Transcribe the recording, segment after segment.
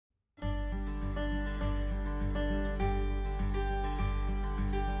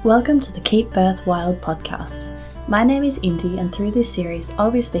Welcome to the Keep Birth Wild podcast. My name is Indy, and through this series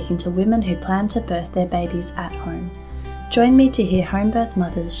I'll be speaking to women who plan to birth their babies at home. Join me to hear home birth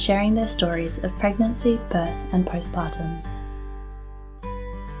mothers sharing their stories of pregnancy, birth and postpartum.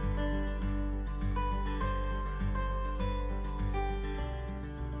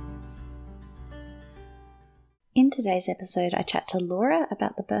 In today's episode, I chat to Laura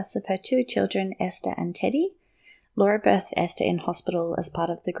about the births of her two children, Esther and Teddy. Laura birthed Esther in hospital as part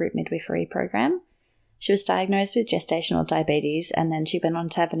of the group midwifery program. She was diagnosed with gestational diabetes and then she went on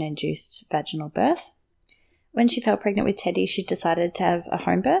to have an induced vaginal birth. When she fell pregnant with Teddy, she decided to have a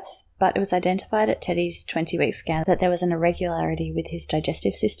home birth, but it was identified at Teddy's 20-week scan that there was an irregularity with his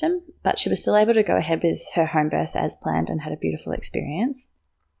digestive system, but she was still able to go ahead with her home birth as planned and had a beautiful experience.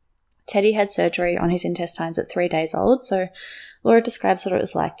 Teddy had surgery on his intestines at 3 days old, so Laura describes what it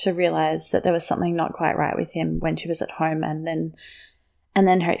was like to realise that there was something not quite right with him when she was at home and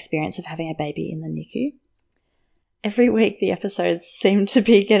then her experience of having a baby in the NICU. Every week the episodes seem to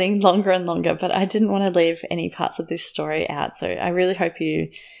be getting longer and longer, but I didn't want to leave any parts of this story out, so I really hope you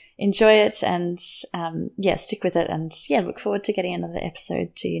enjoy it and stick with it and look forward to getting another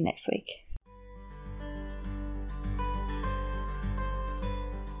episode to you next week.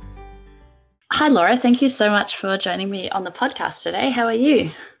 Hi Laura, thank you so much for joining me on the podcast today. How are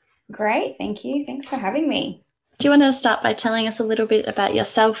you? Great, thank you. Thanks for having me. Do you want to start by telling us a little bit about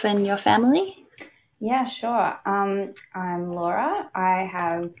yourself and your family? Yeah, sure. I'm Laura. I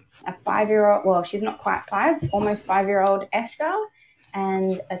have a 5-year-old, well, she's not quite 5, almost 5-year-old Esther,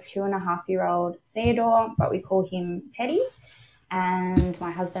 and a 2.5-year-old Theodore, but we call him Teddy. And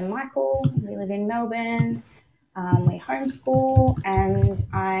my husband Michael, we live in Melbourne. We homeschool, and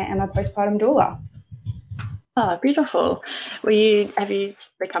I am a postpartum doula. Oh, beautiful. Have you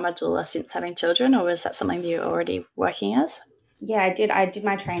become a doula since having children, or was that something you were already working as? Yeah, I did. I did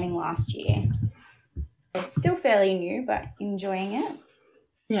my training last year. It's still fairly new, but enjoying it.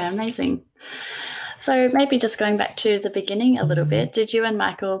 Yeah, amazing. So maybe just going back to the beginning a little bit, did you and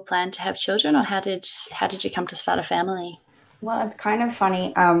Michael plan to have children, or how did you come to start a family? Well, it's kind of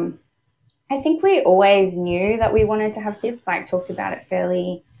funny. I think we always knew that we wanted to have kids, talked about it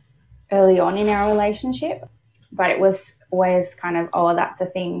fairly early on in our relationship, but it was always kind of, that's a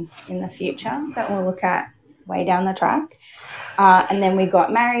thing in the future that we'll look at way down the track. And then we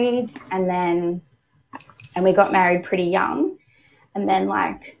got married and we got married pretty young. And then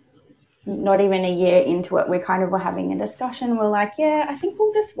not even a year into it, we kind of were having a discussion. We're like, yeah, I think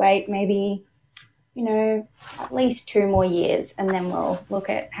we'll just wait maybe, at least 2 more years and then we'll look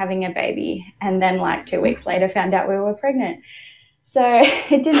at having a baby. And then 2 weeks later found out we were pregnant. So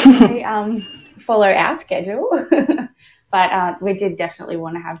it didn't really follow our schedule, but we did definitely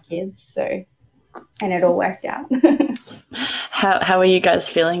want to have kids. And it all worked out. How were you guys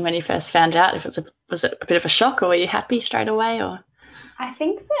feeling when you first found out? Was it a bit of a shock, or were you happy straight away? Or I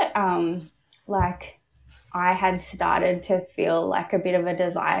think that I had started to feel a bit of a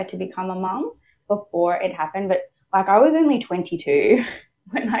desire to become a mum before it happened, but I was only 22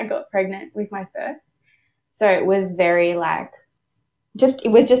 when I got pregnant with my first, so it was very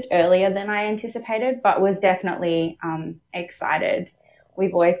it was just earlier than I anticipated, but was definitely excited.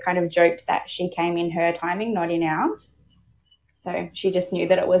 We've always kind of joked that she came in her timing, not in ours. So she just knew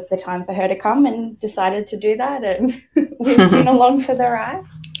that it was the time for her to come and decided to do that, and we've been along for the ride.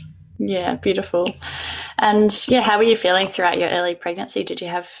 Yeah, beautiful. And how were you feeling throughout your early pregnancy? Did you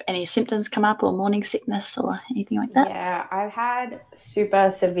have any symptoms come up or morning sickness or anything like that? Yeah, I've had super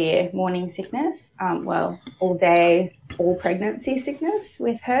severe morning sickness, all day, all pregnancy sickness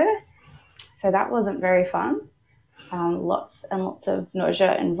with her. So that wasn't very fun. Lots and lots of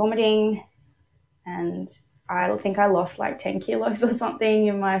nausea and vomiting, and I think I lost 10 kilos or something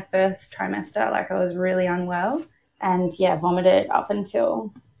in my first trimester. I was really unwell and vomited up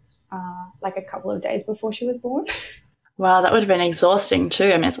until a couple of days before she was born. Wow, that would have been exhausting too.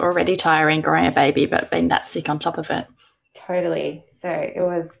 I mean, it's already tiring growing a baby, but being that sick on top of it. Totally. So it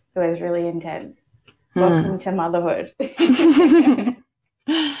was really intense. Welcome to motherhood.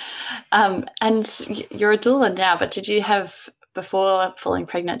 And you're a doula now, but before falling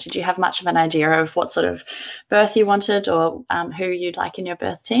pregnant, did you have much of an idea of what sort of birth you wanted or who you'd like in your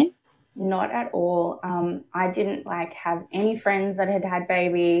birth team? Not at all. I didn't have any friends that had had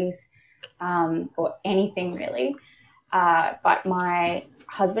babies or anything really. But my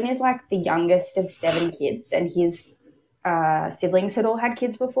husband is the youngest of 7 kids, and his siblings had all had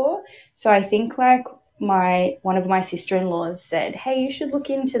kids before. So I think one of my sister-in-laws said, hey, you should look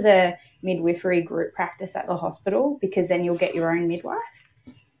into the midwifery group practice at the hospital because then you'll get your own midwife.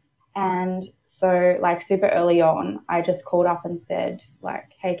 And So like super early on, I just called up and said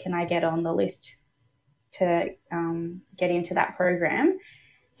like, hey, can I get on the list to get into that program?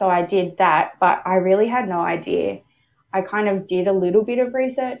 So I did that, but I really had no idea. I kind of did a little bit of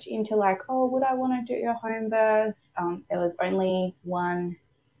research into like, oh, would I want to do a home birth? There was only one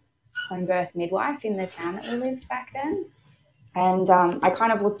home birth midwife in the town that we lived back then. And I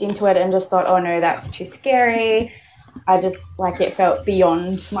kind of looked into it and just thought, oh no, that's too scary. I just like it felt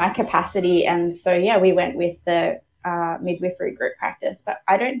beyond my capacity. And so, yeah, we went with the midwifery group practice. But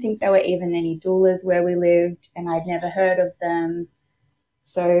I don't think there were even any doulas where we lived, and I'd never heard of them.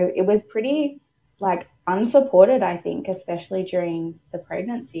 So it was pretty like unsupported, I think, especially during the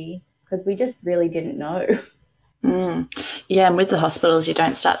pregnancy, because we just really didn't know. Yeah, and with the hospitals, you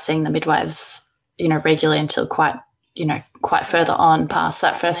don't start seeing the midwives, regularly until quite further on past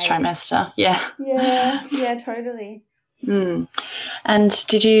that first trimester. Yeah. Yeah, totally. And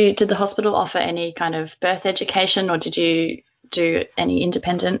did the hospital offer any kind of birth education, or did you do any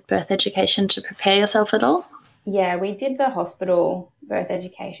independent birth education to prepare yourself at all? Yeah, we did the hospital birth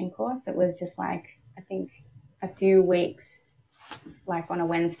education course. It was just like, I think a few weeks, like on a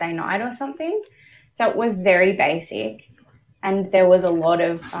Wednesday night or something. So it was very basic, and there was a lot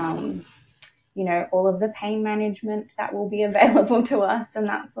of, all of the pain management that will be available to us and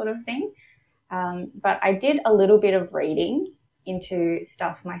that sort of thing. But I did a little bit of reading into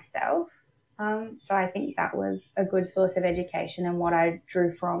stuff myself. So I think that was a good source of education and what I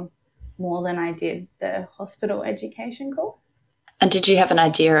drew from more than I did the hospital education course. And did you have an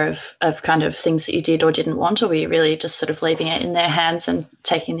idea of kind of things that you did or didn't want, or were you really just sort of leaving it in their hands and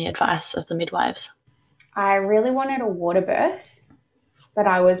taking the advice of the midwives? I really wanted a water birth, but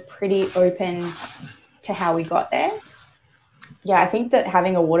I was pretty open to how we got there. Yeah, I think that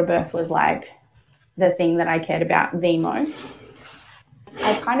having a water birth was like the thing that I cared about the most.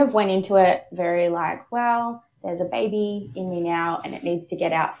 I kind of went into it very like, well, there's a baby in me now and it needs to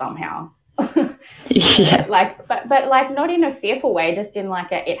get out somehow. Yeah. But like not in a fearful way, just in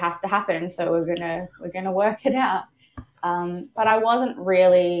like it has to happen, so we're gonna work it out. But I wasn't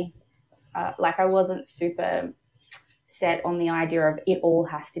really I wasn't super set on the idea of it all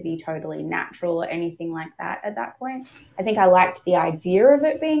has to be totally natural or anything like that at that point. I think I liked the idea of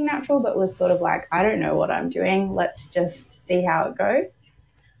it being natural, but was sort of like, I don't know what I'm doing. Let's just see how it goes.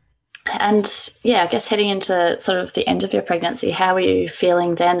 And yeah, I guess heading into sort of the end of your pregnancy, how were you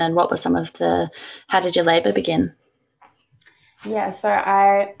feeling then, and what were how did your labour begin? Yeah, so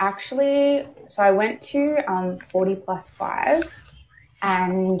I went to 40+5,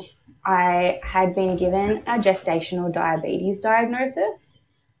 and I had been given a gestational diabetes diagnosis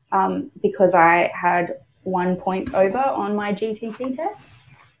because I had 1 point over on my GTT test.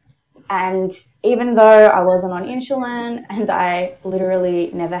 And even though I wasn't on insulin and I literally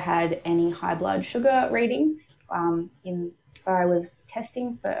never had any high blood sugar readings, so I was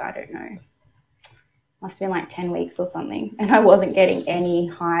testing for, I don't know, must have been like 10 weeks or something, and I wasn't getting any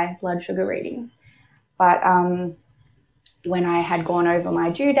high blood sugar readings. But when I had gone over my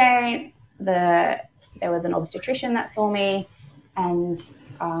due date, there was an obstetrician that saw me, and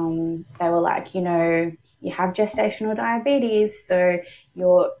they were like, you have gestational diabetes, so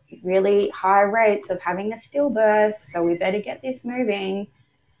you're really high rates of having a stillbirth, so we better get this moving.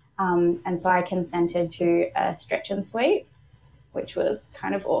 And so I consented to a stretch and sweep, which was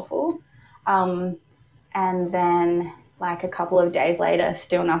kind of awful. And then like a couple of days later,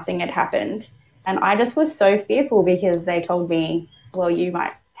 still nothing had happened. And I just was so fearful because they told me, well, you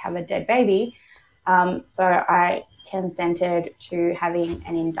might have a dead baby. So I consented to having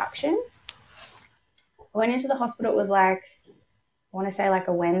an induction. I went into the hospital, it was like, I want to say like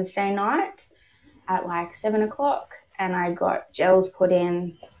a Wednesday night at like 7:00, and I got gels put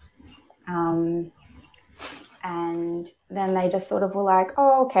in. And then they just sort of were like,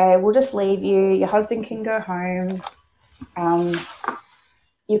 oh, okay, we'll just leave you. Your husband can go home.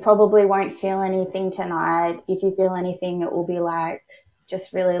 You probably won't feel anything tonight. If you feel anything, it will be like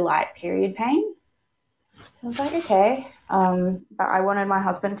just really light period pain. So I was like, okay. But I wanted my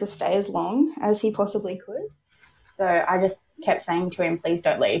husband to stay as long as he possibly could. So I just kept saying to him, please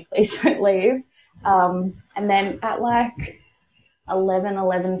don't leave, please don't leave. And then at like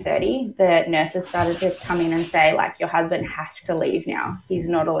 11:30, the nurses started to come in and say, like, your husband has to leave now. He's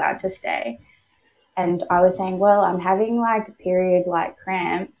not allowed to stay. And I was saying, well, I'm having like period like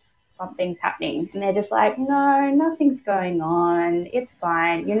cramps. Something's happening. And they're just like, no, nothing's going on. It's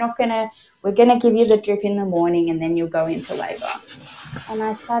fine. We're going to give you the drip in the morning and then you'll go into labor. And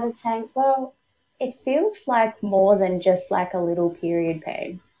I started saying, well, it feels like more than just like a little period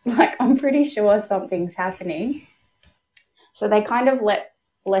pain. Like, I'm pretty sure something's happening. So they kind of let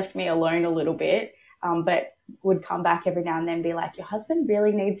left me alone a little bit, but would come back every now and then and be like, your husband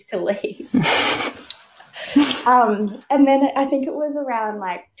really needs to leave. And then I think it was around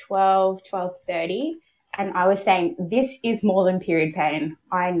like 12:30, and I was saying, this is more than period pain.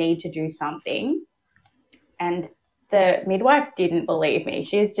 I need to do something. And the midwife didn't believe me.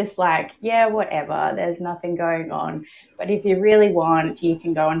 She was just like, yeah, whatever, there's nothing going on. But if you really want, you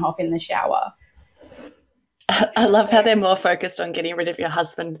can go and hop in the shower. I love how they're more focused on getting rid of your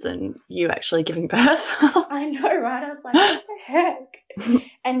husband than you actually giving birth. I know, right? I was like, what the heck?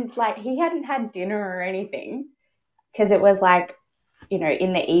 And like, he hadn't had dinner or anything, because it was like, you know,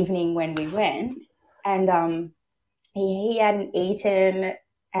 in the evening when we went, and he hadn't eaten,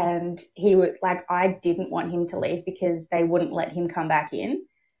 and he was like, I didn't want him to leave because they wouldn't let him come back in.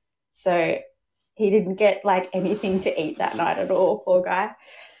 So he didn't get like anything to eat that night at all, poor guy.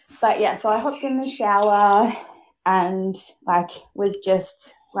 But yeah, so I hopped in the shower and like was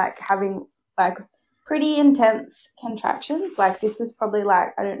just like having like pretty intense contractions. Like this was probably like,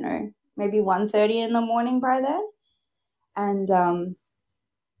 I don't know, maybe 1:30 in the morning by then. And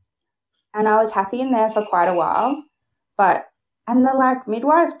I was happy in there for quite a while, and the like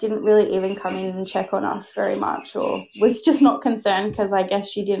midwife didn't really even come in and check on us very much, or was just not concerned, because I guess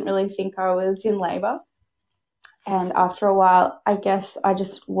she didn't really think I was in labor. And after a while, I guess I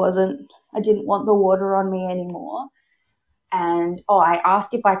didn't want the water on me anymore. And I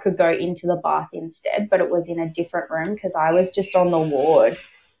asked if I could go into the bath instead, but it was in a different room because I was just on the ward,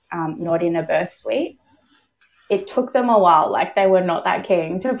 not in a birth suite. It took them a while, like they were not that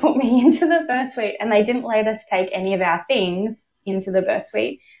keen to put me into the birth suite, and they didn't let us take any of our things into the birth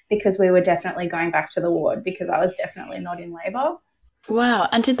suite because we were definitely going back to the ward, because I was definitely not in labour. Wow.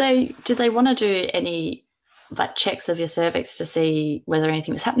 And did they want to do any like checks of your cervix to see whether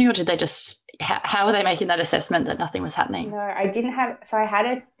anything was happening, or did they just, how were they making that assessment that nothing was happening? No, I didn't have, so I had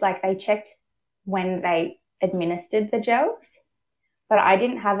it, like they checked when they administered the gels, but I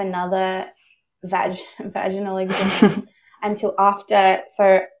didn't have another vaginal exam until after.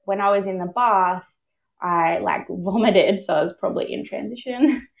 So when I was in the bath, I like vomited, so I was probably in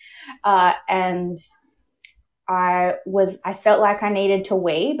transition, and I felt like I needed to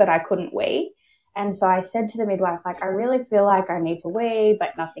wee, but I couldn't wee. And so I said to the midwife, like, I really feel like I need to wee,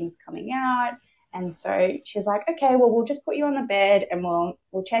 but nothing's coming out. And so she's like, okay, well, we'll just put you on the bed and we'll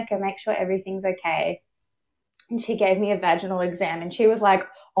check and make sure everything's okay. And she gave me a vaginal exam, and she was like,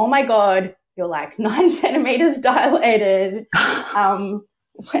 oh my God, you're like 9 centimeters dilated. And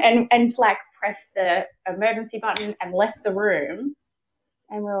like pressed the emergency button and left the room.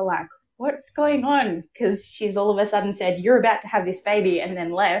 And we were like, what's going on? Because she's all of a sudden said, you're about to have this baby, and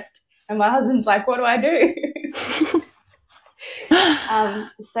then left. And my husband's like, what do I do?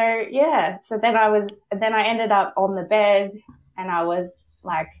 So then I ended up on the bed, and I was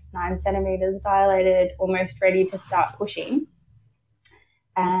like 9 centimeters dilated, almost ready to start pushing.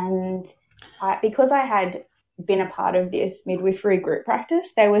 And because I had been a part of this midwifery group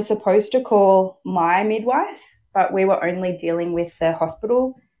practice, they were supposed to call my midwife, but we were only dealing with the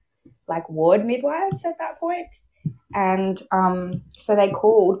hospital, like ward midwives at that point. And so they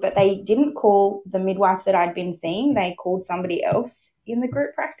called, but they didn't call the midwife that I'd been seeing. They called somebody else in the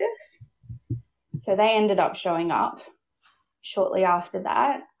group practice. So they ended up showing up shortly after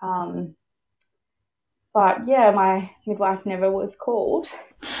that. But yeah, my midwife never was called.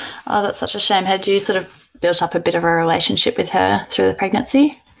 Oh, that's such a shame. Had you sort of built up a bit of a relationship with her through the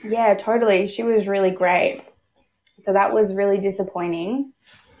pregnancy? Yeah, totally. She was really great. So that was really disappointing.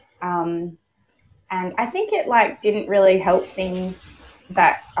 And I think it like didn't really help things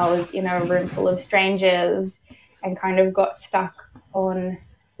that I was in a room full of strangers and kind of got stuck on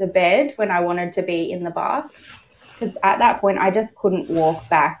the bed when I wanted to be in the bath. Because at that point, I just couldn't walk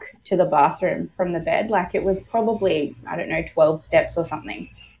back to the bathroom from the bed. Like it was probably, I don't know, 12 steps or something.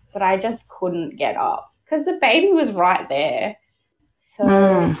 But I just couldn't get up because the baby was right there. So,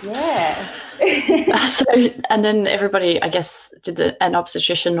 yeah. And then everybody, I guess, did an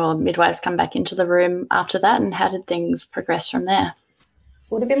obstetrician or midwives come back into the room after that? And how did things progress from there?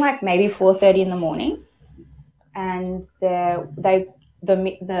 It would have been like maybe 4:30 in the morning. And the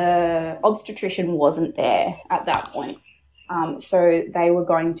obstetrician wasn't there at that point. So they were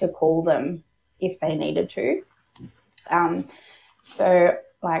going to call them if they needed to. So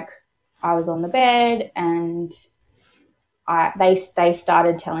like I was on the bed, and they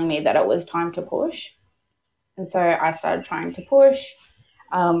started telling me that it was time to push. And so I started trying to push.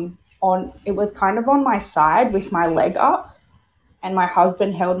 It was kind of on my side with my leg up, and my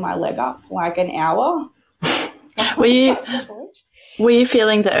husband held my leg up for like an hour. Were you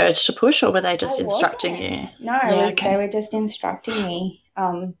feeling the urge to push, or were they just instructing you? No, they were just instructing me.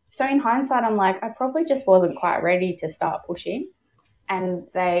 So in hindsight, I'm like, I probably just wasn't quite ready to start pushing. And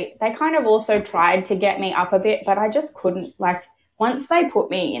they kind of also tried to get me up a bit, but I just couldn't. Like, once they put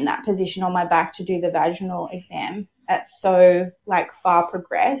me in that position on my back to do the vaginal exam, that's so like far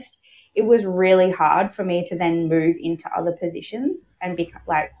progressed. It was really hard for me to then move into other positions and be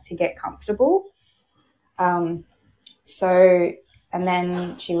like to get comfortable. So, and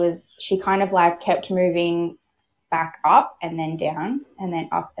then she kind of like kept moving back up and then down and then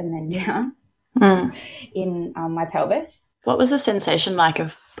up and then down in my pelvis. What was the sensation like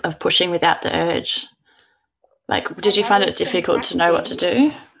of pushing without the urge? Like, did you find it difficult to know what to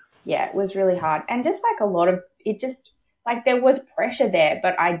do? Yeah, it was really hard. And just like a lot of it, just like there was pressure there,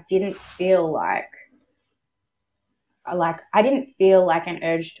 but I didn't feel like I didn't feel like an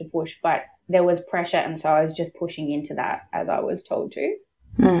urge to push, but there was pressure, and so I was just pushing into that as I was told to.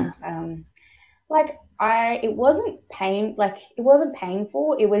 It wasn't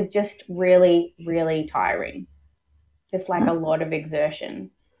painful. It was just really, really tiring. Just like a lot of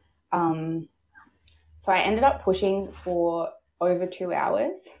exertion. So I ended up pushing for over 2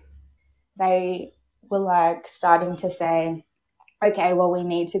 hours. They were like starting to say, okay, well, we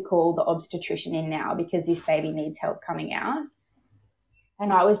need to call the obstetrician in now because this baby needs help coming out.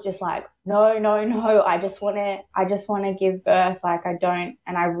 And I was just like, no, I just want to give birth. Like and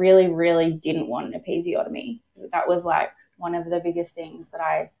I really, really didn't want an episiotomy. That was like one of the biggest things that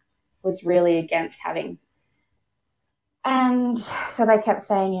I was really against having. And so they kept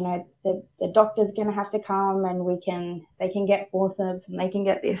saying, the doctor's going to have to come and they can get forceps and they can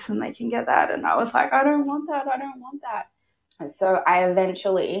get this and they can get that. And I was like, I don't want that. And so I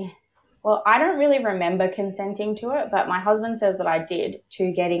eventually, I don't really remember consenting to it, but my husband says that I did,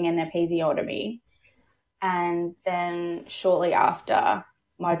 to getting an episiotomy. And then shortly after,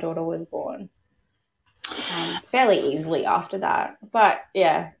 my daughter was born. Fairly easily after that. But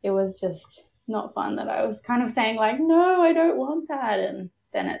yeah, it was just not fun that I was kind of saying like, no, I don't want that. And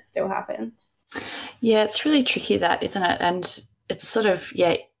then it still happened. Yeah, it's really tricky that, isn't it? And it's sort of,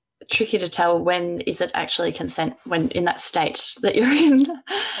 tricky to tell when is it actually consent when in that state that you're in.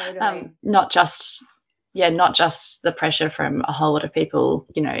 Totally. Not just the pressure from a whole lot of people,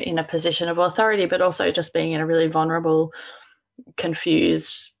 in a position of authority, but also just being in a really vulnerable,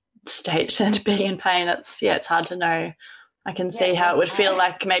 confused state and being in pain. It's hard to know. I can see how it would feel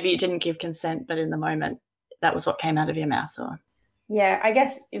like maybe you didn't give consent, but in the moment that was what came out of your mouth. Or yeah, I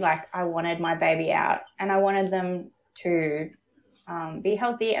guess like I wanted my baby out and I wanted them to be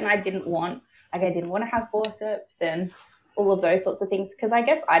healthy, and I didn't want to have forceps and all of those sorts of things, because I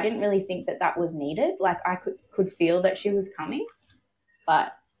guess I didn't really think that was needed. Like I could feel that she was coming,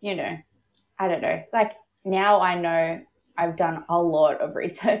 but I don't know. Like now I know I've done a lot of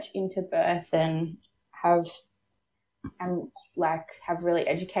research into birth and have really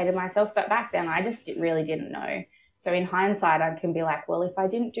educated myself. But back then I just really didn't know. So in hindsight, I can be like, well, if I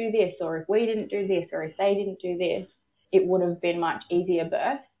didn't do this, or if we didn't do this, or if they didn't do this, it would have been much easier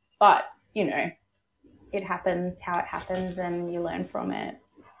birth. But, it happens how it happens and you learn from it.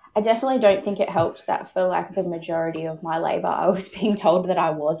 I definitely don't think it helped that for like the majority of my labour, I was being told that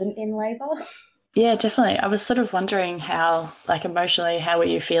I wasn't in labour. Yeah, definitely. I was sort of wondering how, like emotionally, how were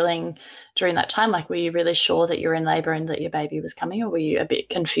you feeling during that time? Like, were you really sure that you were in labour and that your baby was coming, or were you a bit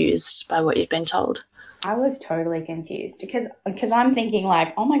confused by what you'd been told? I was totally confused because I'm thinking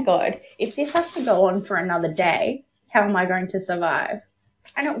like, oh my God, if this has to go on for another day, how am I going to survive?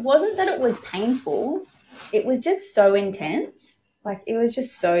 And it wasn't that it was painful. It was just so intense. Like it was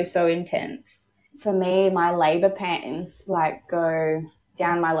just so, so intense. For me, my labour pains like go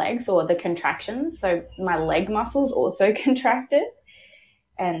down my legs, or the contractions. So my leg muscles also contracted,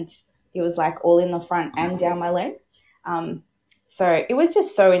 and it was like all in the front and down my legs. So it was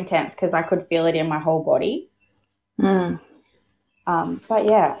just so intense because I could feel it in my whole body. But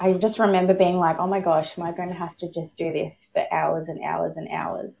yeah, I just remember being like, oh my gosh, am I going to have to just do this for hours and hours and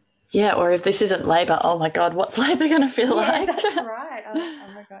hours? Yeah, or if this isn't labour, oh my God, what's labour going to feel like? That's right.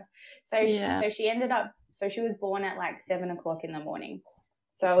 Oh my God. So she was born at like 7:00 in the morning.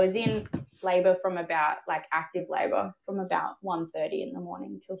 So I was in labour from about like active labour from about 1:30 in the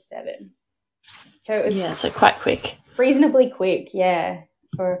morning till 7. So it was so quite quick. Reasonably quick, yeah,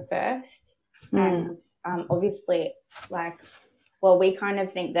 for a first. And obviously we kind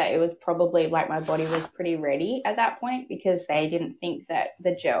of think that it was probably like my body was pretty ready at that point, because they didn't think that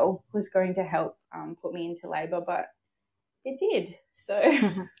the gel was going to help put me into labour, but it did. So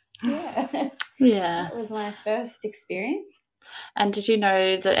yeah. That was my first experience. And did you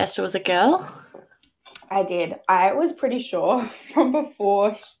know that Esther was a girl? I did. I was pretty sure from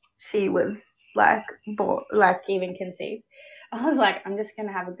before she was like even conceived. I was like, I'm just going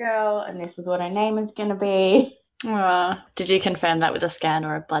to have a girl and this is what her name is going to be. Did you confirm that with a scan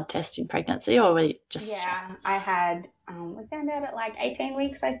or a blood test in pregnancy, or were you just... Yeah, I had, we found out at like 18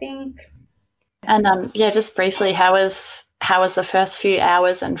 weeks, I think. And just briefly, how was the first few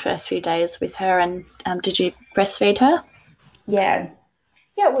hours and first few days with her, and did you breastfeed her? Yeah,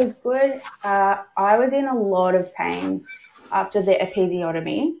 it was good. I was in a lot of pain after the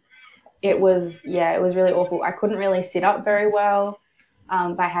episiotomy. It was really awful. I couldn't really sit up very well.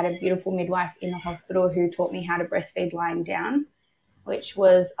 But I had a beautiful midwife in the hospital who taught me how to breastfeed lying down, which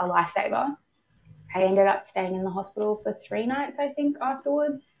was a lifesaver. I ended up staying in the hospital for 3 nights, I think,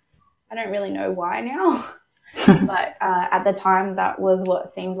 afterwards. I don't really know why now, but at the time that was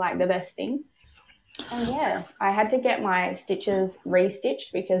what seemed like the best thing. And yeah, I had to get my stitches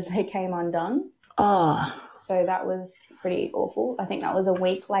restitched because they came undone. Oh. So that was pretty awful. I think that was a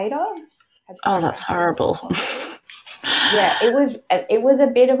week later. Oh, that's horrible. Yeah, it was a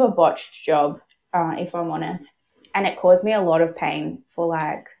bit of a botched job, if I'm honest. And it caused me a lot of pain for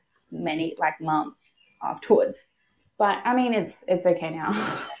like months afterwards. But I mean, it's okay now.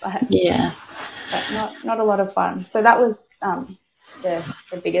 But not a lot of fun. So that was the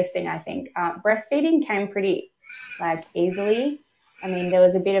biggest thing, I think. Breastfeeding came pretty like easily. I mean, there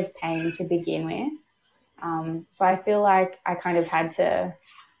was a bit of pain to begin with. So I feel like I kind of had to,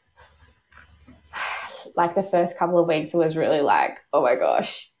 like the first couple of weeks, it was really like, oh my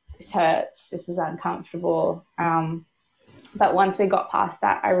gosh, this hurts, this is uncomfortable. But once we got past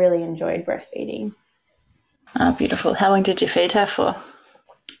that, I really enjoyed breastfeeding. Oh, beautiful. How long did you feed her for?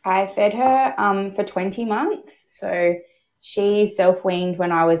 I fed her for 20 months. So she self-weaned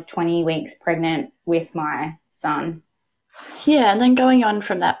when I was 20 weeks pregnant with my son. Yeah, and then going on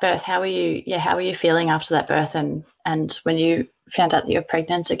from that birth, how were you feeling after that birth, and when you found out that you were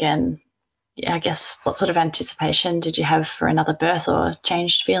pregnant again? I guess what sort of anticipation did you have for another birth or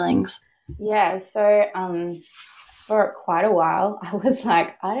changed feelings? Yeah, so for quite a while, I was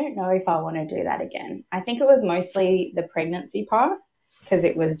like, I don't know if I want to do that again. I think it was mostly the pregnancy part because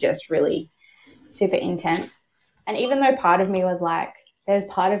it was just really super intense. And even though part of me was like, there's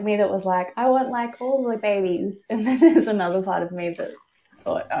part of me that was like, I want like all the babies. And then there's another part of me that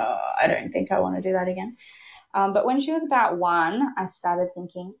thought, oh, I don't think I want to do that again. But when she was about 1, I started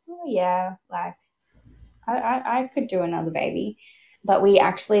thinking, oh yeah, like I could do another baby. But we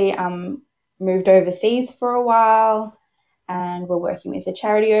actually moved overseas for a while and we're working with a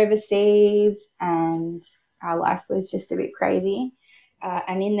charity overseas, and our life was just a bit crazy.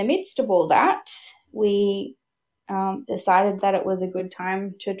 And in the midst of all that, we decided that it was a good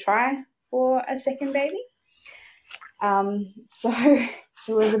time to try for a second baby. So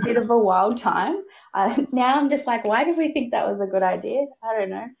it was a bit of a wild time. Now I'm just like, why did we think that was a good idea? I don't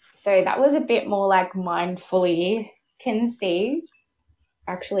know. So that was a bit more like mindfully conceived.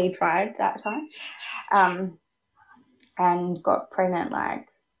 Actually tried that time. And got pregnant like,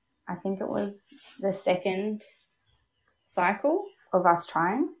 I think it was the second cycle of us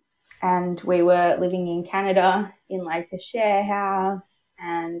trying. And we were living in Canada in like a share house,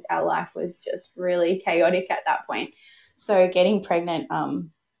 and our life was just really chaotic at that point. So getting pregnant,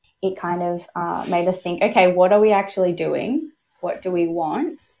 it kind of made us think, okay, what are we actually doing? What do we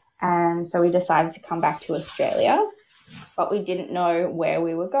want? And so we decided to come back to Australia, but we didn't know where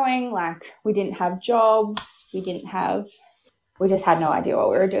we were going. Like, we didn't have jobs, we just had no idea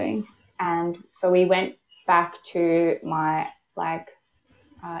what we were doing. And so we went back to my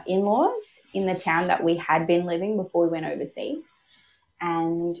in-laws in the town that we had been living before we went overseas.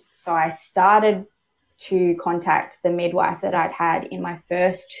 And so I started to contact the midwife that I'd had in my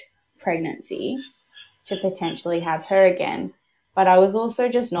first pregnancy to potentially have her again. But I was also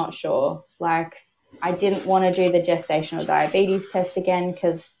just not sure. Like, I didn't want to do the gestational diabetes test again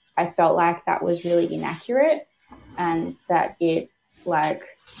because I felt like that was really inaccurate and that it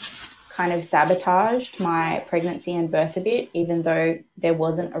kind of sabotaged my pregnancy and birth a bit, even though there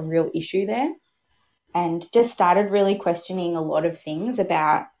wasn't a real issue there. And just started really questioning a lot of things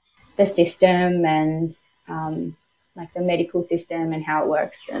about the system and the medical system and how it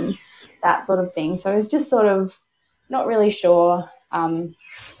works and that sort of thing. So I was just sort of not really sure.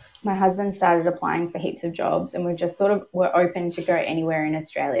 My husband started applying for heaps of jobs, and we just sort of were open to go anywhere in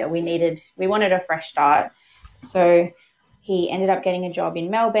Australia. We wanted a fresh start. So he ended up getting a job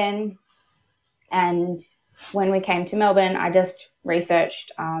in Melbourne. And when we came to Melbourne, I just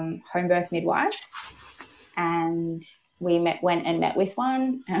researched home birth midwives, and we went and met with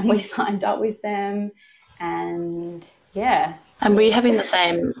one, and we signed up with them, and yeah. And were you having the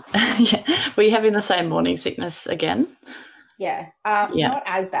same? Were you having the same morning sickness again? Yeah, not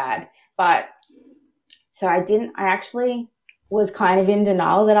as bad, but so I actually was kind of in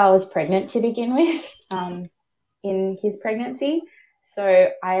denial that I was pregnant to begin with, in his pregnancy.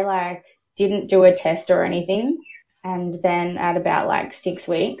 So I didn't do a test or anything. And then at about 6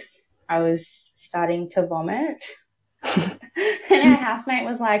 weeks, I was starting to vomit. And our housemate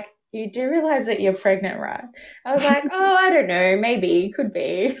was like, you do realize that you're pregnant, right? I was like, oh, I don't know, maybe, could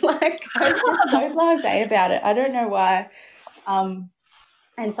be. I was just so blasé about it. I don't know why.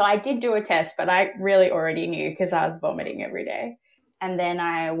 And so I did do a test, but I really already knew because I was vomiting every day. And then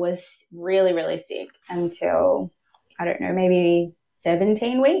I was really, really sick until, I don't know, maybe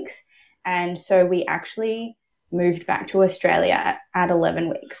 17 weeks. And so we actually moved back to Australia at 11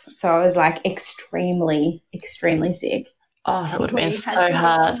 weeks. So I was extremely, extremely sick. Oh, that would have been so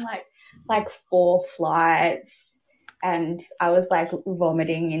hard. Like 4 flights, and I was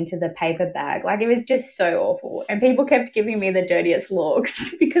vomiting into the paper bag. It was just so awful. And people kept giving me the dirtiest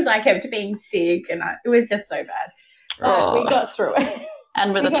looks because I kept being sick, and it was just so bad. But we got through it.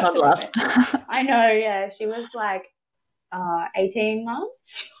 And with a toddler. I know, yeah. She was 18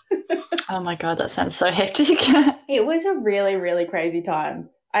 months. Oh my God, that sounds so hectic. It was a really, really crazy time.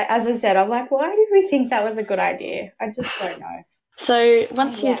 As I said, I'm why did we think that was a good idea? I just don't know. So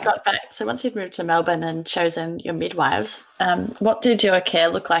once you'd moved to Melbourne and chosen your midwives, what did your care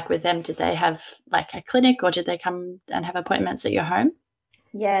look like with them? Did they have a clinic, or did they come and have appointments at your home?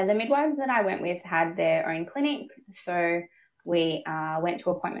 Yeah, the midwives that I went with had their own clinic, so we went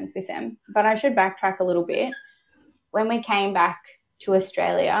to appointments with them. But I should backtrack a little bit. When we came back to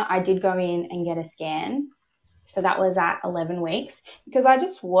Australia, I did go in and get a scan. So that was at 11 weeks because I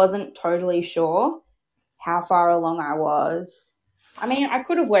just wasn't totally sure how far along I was. I mean, I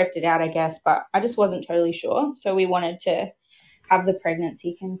could have worked it out, I guess, but I just wasn't totally sure. So we wanted to have the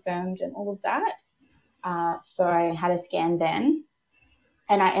pregnancy confirmed and all of that. So I had a scan then,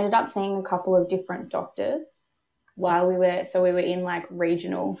 and I ended up seeing a couple of different doctors while we were in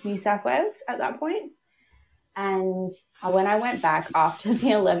regional New South Wales at that point. And when I went back after the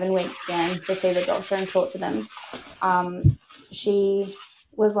 11-week scan to see the doctor and talk to them, she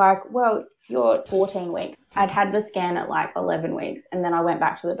was like, well, you're 14 weeks. I'd had the scan at 11 weeks, and then I went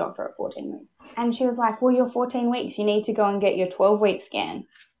back to the doctor at 14 weeks. And she was like, well, you're 14 weeks. You need to go and get your 12-week scan.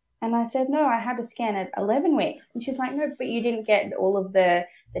 And I said, no, I had a scan at 11 weeks. And she's like, no, but you didn't get all of the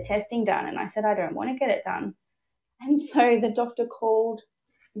testing done. And I said, I don't want to get it done. And so the doctor called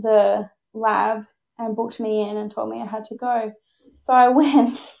the lab and booked me in and told me I had to go. So I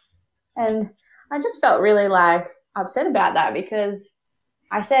went, and I just felt really upset about that because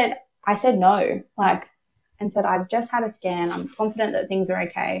I said no, and said I've just had a scan. I'm confident that things are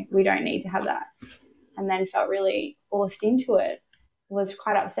okay. We don't need to have that. And then felt really forced into it. Was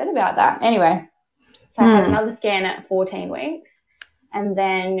quite upset about that. Anyway, so I had another scan at 14 weeks, and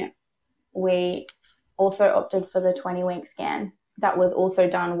then we also opted for the 20-week scan. That was also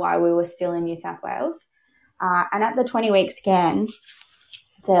done while we were still in New South Wales. And at the 20-week scan,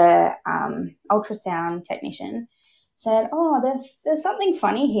 the ultrasound technician said, oh, there's something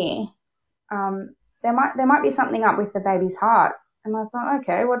funny here. There might be something up with the baby's heart. And I thought,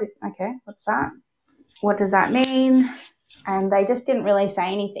 okay, what's that? What does that mean? And they just didn't really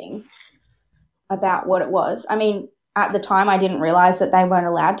say anything about what it was. I mean, at the time, I didn't realize that they weren't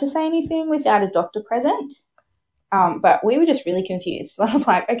allowed to say anything without a doctor present. But we were just really confused. So I was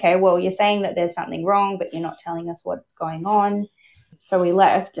like, okay, well, you're saying that there's something wrong, but you're not telling us what's going on. So we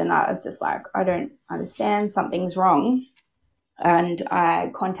left, and I was just like, I don't understand, something's wrong. And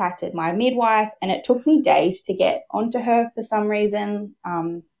I contacted my midwife, and it took me days to get onto her for some reason,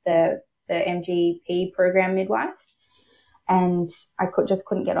 the MGP program midwife. And I just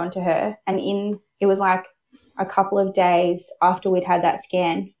couldn't get onto her. And it was a couple of days after we'd had that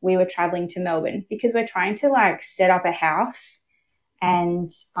scan, we were traveling to Melbourne because we're trying to set up a house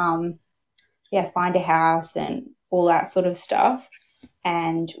and find a house and all that sort of stuff.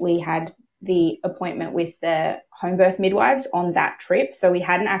 And we had the appointment with the home birth midwives on that trip, so we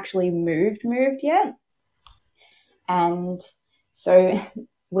hadn't actually moved yet. And so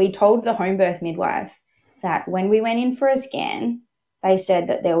we told the home birth midwife that when we went in for a scan, they said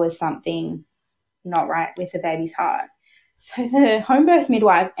that there was something not right with the baby's heart. So the home birth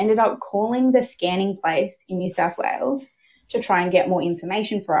midwife ended up calling the scanning place in New South Wales to try and get more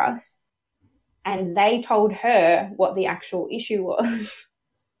information for us. And they told her what the actual issue was,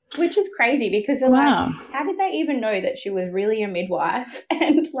 which is crazy because we're how did they even know that she was really a midwife?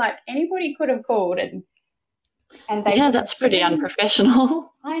 And anybody could have called and they that's pretty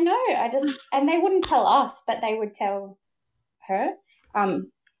unprofessional. I know. And they wouldn't tell us, but they would tell her.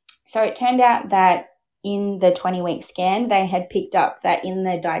 So it turned out that in the 20-week scan, they had picked up that in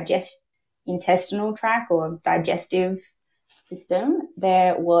the intestinal tract or digestive system,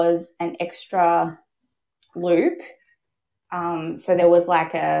 there was an extra loop. So there was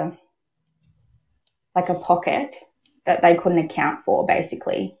like a pocket that they couldn't account for,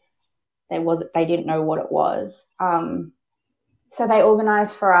 basically. They didn't know what it was. So they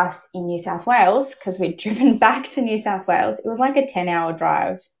organised for us in New South Wales, because we'd driven back to New South Wales. It was like a 10-hour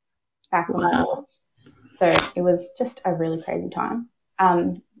drive back and forth. So it was just a really crazy time.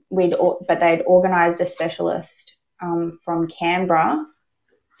 But they'd organised a specialist from Canberra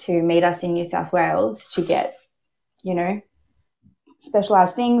to meet us in New South Wales to get,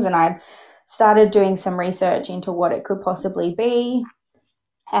 specialised things. And I started doing some research into what it could possibly be.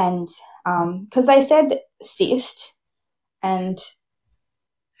 And because they said cyst, and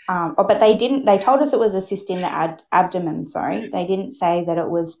but they told us it was a cyst in the abdomen, sorry. They didn't say that it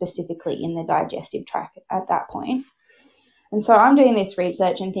was specifically in the digestive tract at that point. And so I'm doing this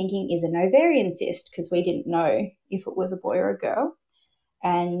research and thinking, is it an ovarian cyst? Because we didn't know if it was a boy or a girl.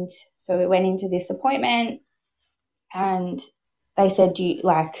 And so we went into this appointment, and they said, do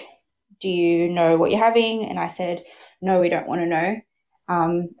you know what you're having? And I said, no, we don't want to know.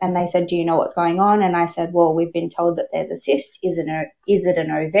 And they said, do you know what's going on? And I said, well, we've been told that there's a cyst. Is it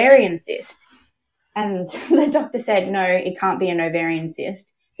an ovarian cyst? And the doctor said, no, it can't be an ovarian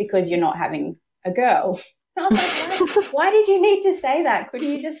cyst because you're not having a girl. I was like, why did you need to say that? Couldn't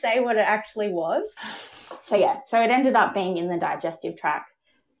you just say what it actually was? So it ended up being in the digestive tract.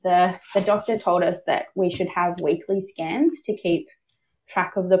 The doctor told us that we should have weekly scans to keep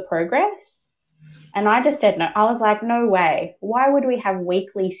track of the progress. And I just said no. I was like, no way. Why would we have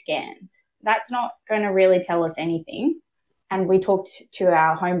weekly scans? That's not going to really tell us anything. And we talked to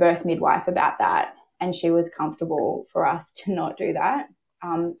our home birth midwife about that, and she was comfortable for us to not do that.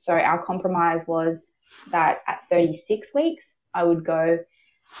 So our compromise was that at 36 weeks, I would go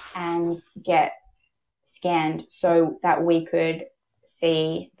and get scanned so that we could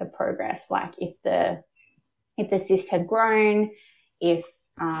see the progress, like if the cyst had grown,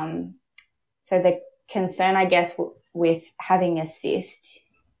 so the concern, I guess, with having a cyst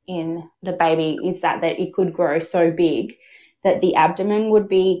in the baby is that it could grow so big that the abdomen would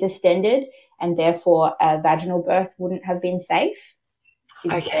be distended, and therefore a vaginal birth wouldn't have been safe.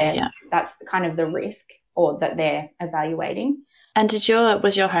 Okay, yeah. That's kind of the risk, or that they're evaluating. And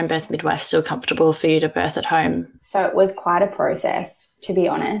was your home birth midwife still comfortable for you to birth at home? So it was quite a process, to be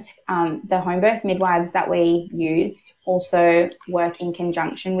honest. The home birth midwives that we used also work in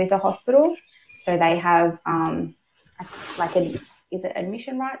conjunction with a hospital. So they have is it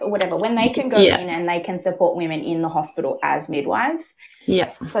admission rights or whatever, when they can go in and they can support women in the hospital as midwives.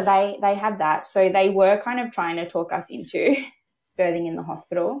 Yeah. So they have that. So they were kind of trying to talk us into birthing in the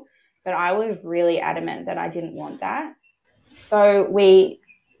hospital, but I was really adamant that I didn't want that. So we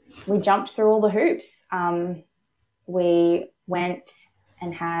jumped through all the hoops. We went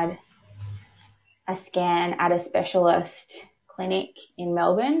and had a scan at a specialist clinic in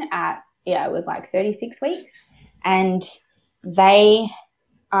Melbourne it was like 36 weeks. And they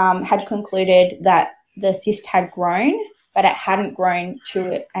had concluded that the cyst had grown, but it hadn't grown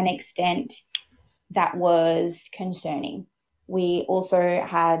to an extent that was concerning. We also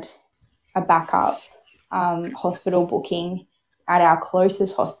had a backup hospital booking at our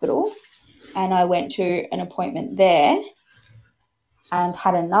closest hospital, and I went to an appointment there and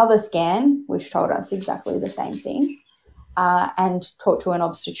had another scan, which told us exactly the same thing, and talked to an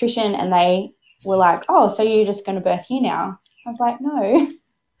obstetrician, and they were like, oh, so you're just going to birth here now? I was like, no,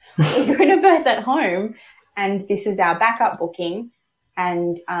 we're going to birth at home, and this is our backup booking.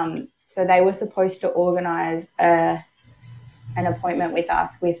 And so they were supposed to organise an appointment with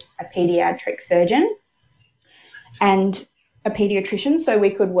us with a paediatric surgeon and a paediatrician, so we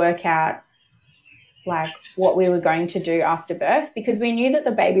could work out like what we were going to do after birth, because we knew that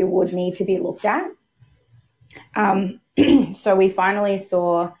the baby would need to be looked at. So we finally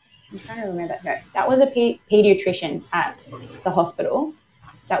saw, I'm trying to remember, no, that was a paediatrician at the hospital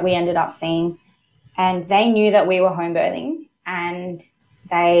that we ended up seeing, and they knew that we were home birthing and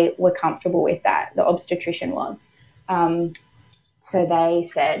they were comfortable with that. The obstetrician was. So they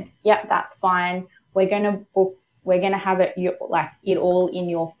said, yep, that's fine. We're going to have it all in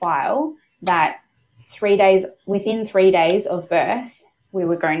your file that within 3 days of birth, we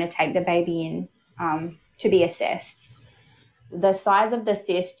were going to take the baby in to be assessed. The size of the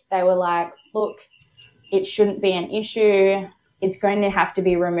cyst, they were like, look, it shouldn't be an issue. It's going to have to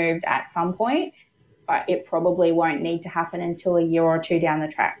be removed at some point, but it probably won't need to happen until a year or two down the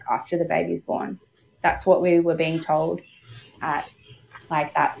track after the baby's born. That's what we were being told at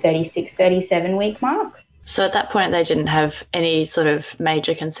like that 36, 37 week mark. So at that point, they didn't have any sort of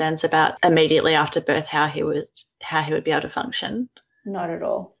major concerns about immediately after birth how he would be able to function. Not at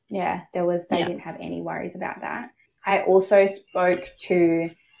all. Yeah, they didn't have any worries about that. I also spoke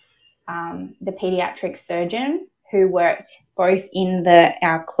to the pediatric surgeon who worked both in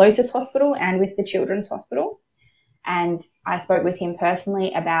our closest hospital and with the children's hospital. And I spoke with him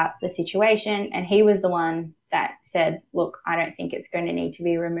personally about the situation, and he was the one that said, look, I don't think it's going to need to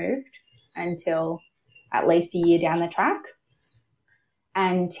be removed until at least a year down the track.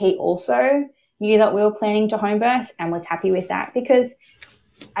 And he also knew that we were planning to home birth and was happy with that, because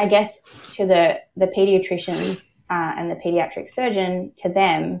I guess to the pediatricians and the pediatric surgeon, to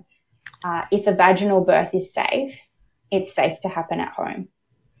them, if a vaginal birth is safe, it's safe to happen at home.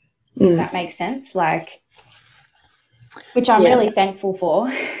 Does that make sense? Which I'm really thankful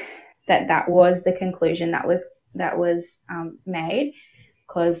for, that was the conclusion that was made,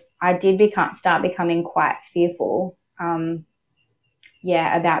 because I did start becoming quite fearful, about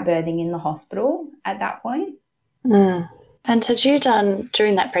birthing in the hospital at that point. And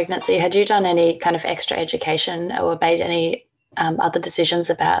during that pregnancy, had you done any kind of extra education or made any other decisions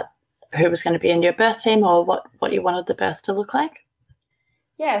about who was going to be in your birth team or what you wanted the birth to look like?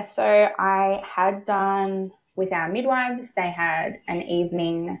 Yeah, so I had done with our midwives, they had an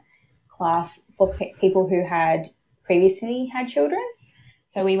evening class for people who had previously had children.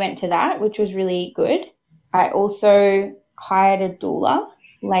 So we went to that, which was really good. I also hired a doula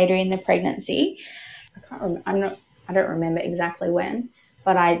later in the pregnancy. I don't remember exactly when,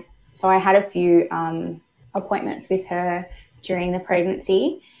 but I had a few appointments with her during the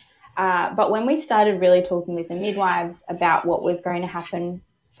pregnancy. But when we started really talking with the midwives about what was going to happen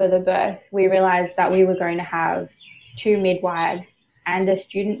for the birth, we realized that we were going to have 2 midwives and a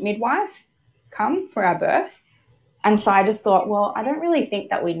student midwife come for our birth. And so I just thought, well, I don't really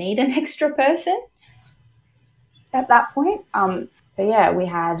think that we need an extra person at that point. We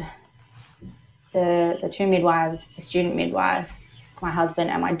had the 2 midwives, a student midwife, my husband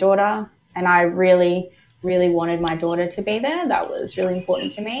and my daughter. And I really, really wanted my daughter to be there. That was really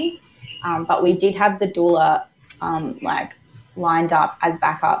important to me. But we did have the doula lined up as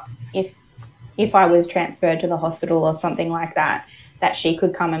backup if I was transferred to the hospital or something like that she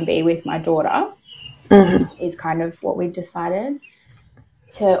could come and be with my daughter. Is kind of what we decided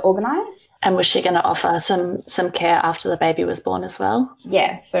to organise. And was she going to offer some care after the baby was born as well?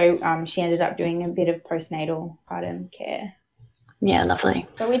 Yeah, so she ended up doing a bit of postnatal postpartum care. Yeah, lovely.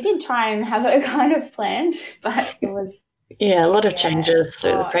 So we did try and have it kind of planned, but it was... Yeah, a lot of changes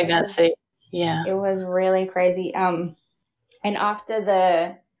through the pregnancy. It was really crazy. And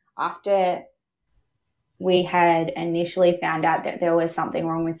after we had initially found out that there was something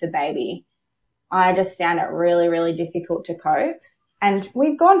wrong with the baby, I just found it really, really difficult to cope. And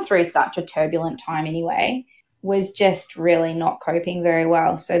we've gone through such a turbulent time anyway, was just really not coping very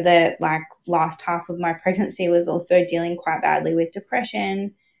well. So the last half of my pregnancy was also dealing quite badly with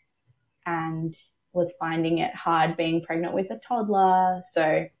depression and was finding it hard being pregnant with a toddler.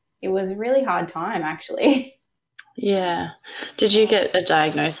 So it was a really hard time, actually. Yeah. Did you get a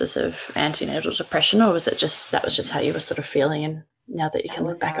diagnosis of antenatal depression, or was it just how you were sort of feeling, and now that you can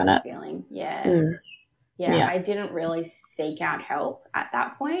look back on it? Feeling, yeah. Yeah, I didn't really seek out help at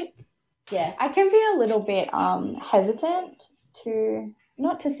that point. Yeah, I can be a little bit hesitant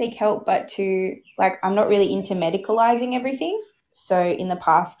not to seek help, but to, I'm not really into medicalizing everything. So in the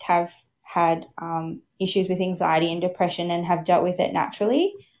past have had issues with anxiety and depression and have dealt with it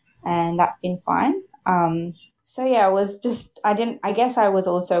naturally, and that's been fine. I guess I was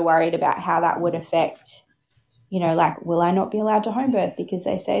also worried about how that would affect, will I not be allowed to home birth because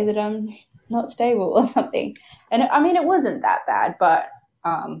they say that I'm not stable or something? And I mean, it wasn't that bad, but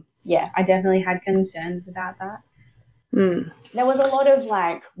I definitely had concerns about that. There was a lot of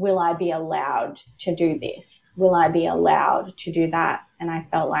will I be allowed to do this? Will I be allowed to do that? And I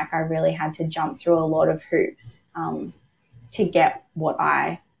felt like I really had to jump through a lot of hoops to get what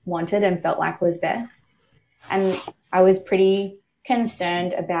I wanted and felt like was best. And I was pretty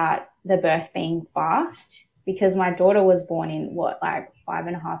concerned about the birth being fast, because my daughter was born in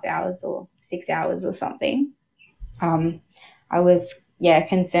 5.5 hours or 6 hours or something. I was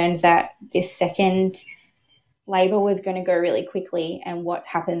concerned that this second labor was going to go really quickly, and what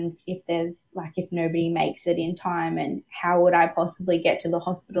happens if if nobody makes it in time, and how would I possibly get to the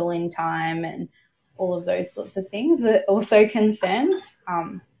hospital in time, and all of those sorts of things were also concerns,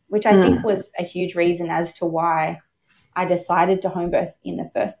 which I think was a huge reason as to why I decided to home birth in the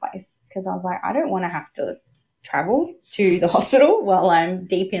first place, because I was like, I don't want to have to travel to the hospital while I'm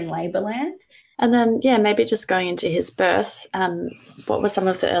deep in labour land. And then, maybe just going into his birth, what were some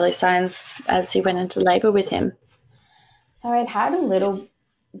of the early signs as you went into labour with him? So I'd had a little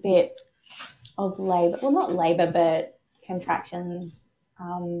bit of labour, well, not labour, but contractions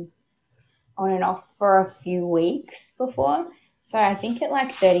on and off for a few weeks before. So I think at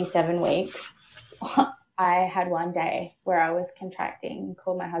like 37 weeks, I had one day where I was contracting,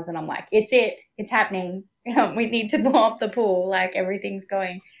 called my husband. I'm like, it's happening. We need to blow up the pool. Like everything's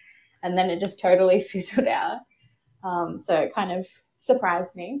going. And then it just totally fizzled out. So it kind of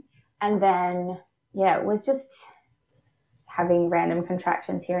surprised me. And then, it was just having random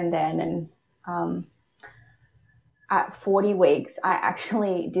contractions here and then. And at 40 weeks, I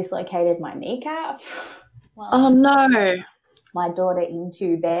actually dislocated my kneecap. Oh, no. My daughter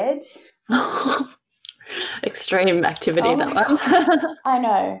into bed. Extreme activity, that one. I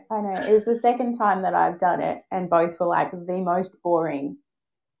know. It was the second time that I've done it, and both were like the most boring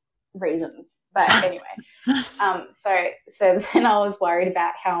reasons. But anyway, so then I was worried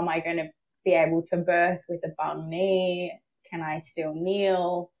about how am I going to be able to birth with a bum knee? Can I still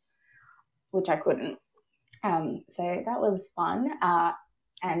kneel? Which I couldn't. So that was fun.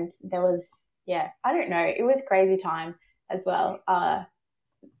 And there was, I don't know, it was crazy time as well.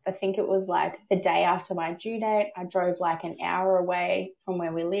 I think it was like the day after my due date, I drove like an hour away from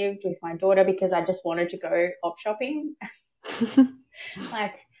where we lived with my daughter because I just wanted to go op shopping.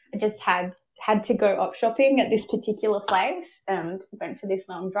 Like I just had to go op shopping at this particular place and went for this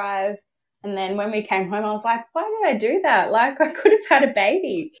long drive. And then when we came home, I was like, why did I do that? Like I could have had a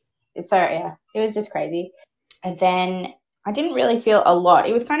baby. So it was just crazy. And then I didn't really feel a lot.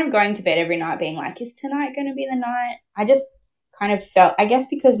 It was kind of going to bed every night being like, is tonight going to be the night? I just kind of felt, I guess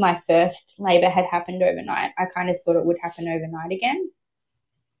because my first labour had happened overnight, I kind of thought it would happen overnight again.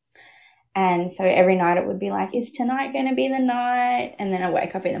 And so every night it would be like, is tonight going to be the night? And then I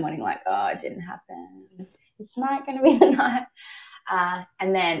wake up in the morning like, oh, it didn't happen. Is tonight going to be the night?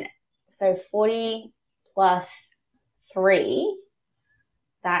 And then, so 40 plus 3,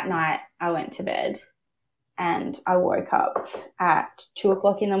 that night I went to bed and I woke up at 2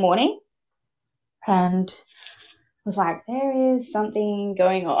 o'clock in the morning and was like, there is something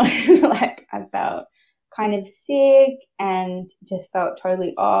going on. Like I felt kind of sick and just felt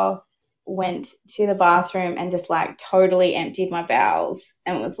totally off. Went to the bathroom and just like totally emptied my bowels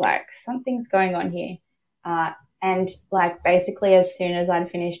and was like, something's going on here. And like basically as soon as I'd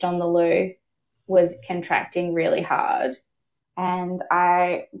finished on the loo, was contracting really hard. And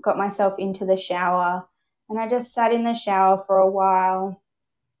I got myself into the shower and I just sat in the shower for a while.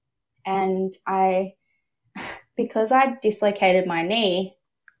 And because I'd dislocated my knee,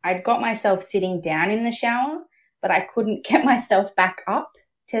 I'd got myself sitting down in the shower, but I couldn't get myself back up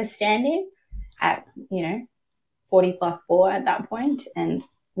to standing at, 40 plus 4 at that point. And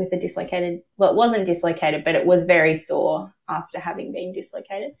with a dislocated, well, it wasn't dislocated, but it was very sore after having been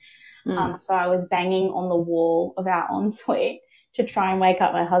dislocated. So I was banging on the wall of our ensuite to try and wake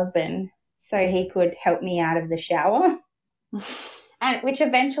up my husband so he could help me out of the shower. And which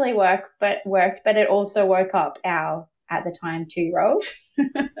eventually worked, but it also woke up our, at the time, 2-year-old.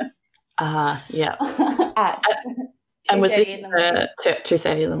 Yeah. At and was it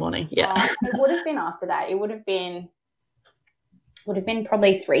 2:30 in the morning? Yeah. It would have been after that. It would have been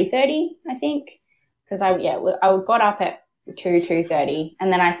probably 3:30, I think, because I got up at 2:30,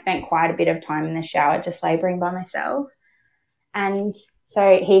 and then I spent quite a bit of time in the shower just labouring by myself. And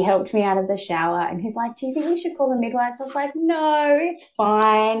so he helped me out of the shower and he's like, do you think we should call the midwives? I was like, no, it's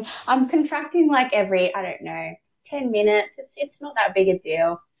fine. I'm contracting like every, 10 minutes. It's not that big a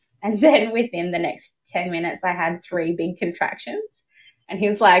deal. And then within the next 10 minutes, I had 3 big contractions. And he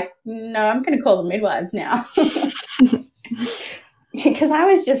was like, no, I'm going to call the midwives now. Because I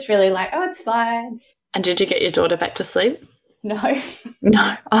was just really like, oh, it's fine. And did you get your daughter back to sleep? No.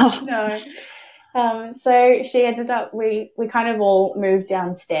 No. Oh. No. So she ended up, we kind of all moved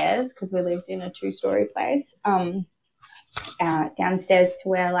downstairs because we lived in a 2-story place, downstairs to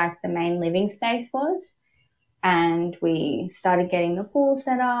where like the main living space was. And we started getting the pool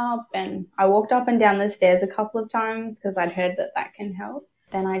set up and I walked up and down the stairs a couple of times because I'd heard that can help.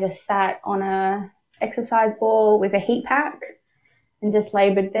 Then I just sat on a exercise ball with a heat pack and just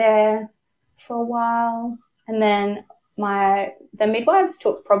laboured there for a while. And then the midwives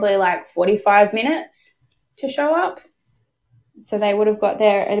took probably like 45 minutes to show up. So they would have got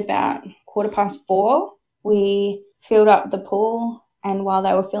there at about 4:15. We filled up the pool, and while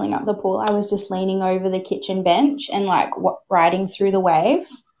they were filling up the pool, I was just leaning over the kitchen bench and like riding through the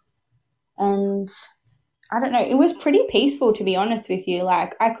waves. And I don't know, it was pretty peaceful, to be honest with you.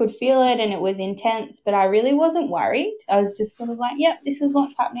 Like, I could feel it and it was intense, but I really wasn't worried. I was just sort of like, yep, this is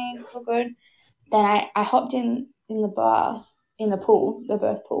what's happening. It's all good. Then I hopped in the bath, in the pool, the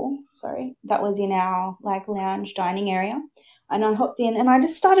birth pool, sorry. That was in our, like, lounge dining area. And I hopped in and I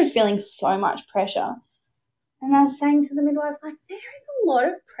just started feeling so much pressure. And I was saying to the midwives, like, there is a lot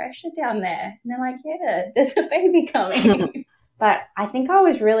of pressure down there. And they're like, yeah, there's a baby coming. But I think I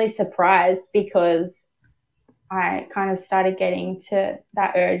was really surprised because I kind of started getting to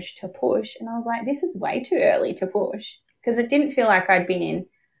that urge to push. And I was like, this is way too early to push, because it didn't feel like I'd been in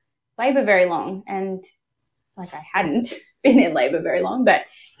labour very long. And like, I hadn't been in labour very long, but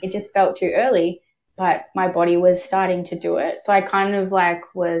it just felt too early. But my body was starting to do it. So I kind of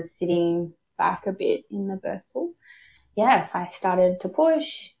like was sitting back a bit in the birth pool. Yes, I started to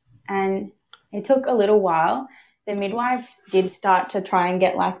push and it took a little while. The midwives did start to try and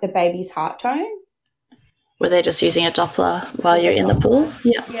get like the baby's heart tone. Were they just using a Doppler while you're in the pool?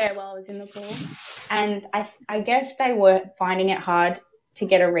 Yeah, while I was in the pool. And I guess they were finding it hard to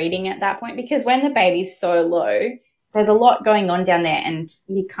get a reading at that point, because when the baby's so low, there's a lot going on down there and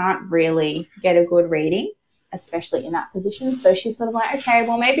you can't really get a good reading, especially in that position. So she's sort of like, okay,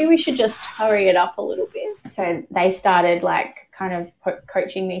 well, maybe we should just hurry it up a little bit. So they started like kind of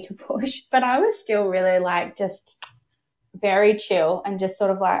coaching me to push, but I was still really like just very chill and just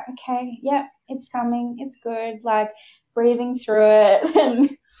sort of like, okay, yep, it's coming, it's good, like breathing through it,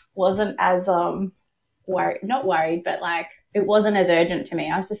 and wasn't as not worried, but like it wasn't as urgent to me.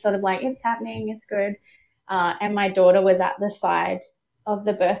 I was just sort of like, it's happening, it's good. And my daughter was at the side of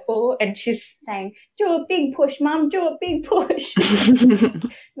the birth pool and she's saying, do a big push, Mum, do a big push.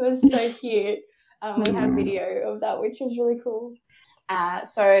 It was so cute. We have video of that, which was really cool.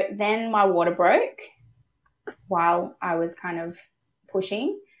 So then my water broke while I was kind of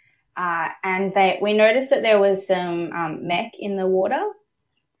pushing. And we noticed that there was some mech in the water,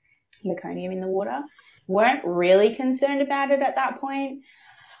 meconium in the water. Weren't really concerned about it at that point.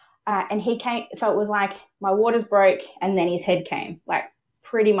 And he came, so it was like my waters broke and then his head came, like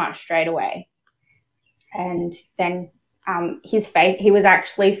pretty much straight away. And then his face, he was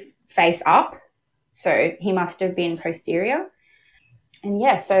actually face up, so he must have been posterior. And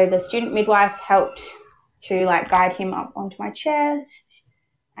yeah, so the student midwife helped to like guide him up onto my chest.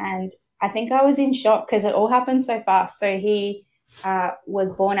 And I think I was in shock because it all happened so fast. So he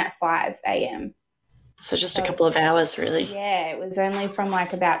was born at 5 a.m. So just a couple of hours, really. Yeah, it was only from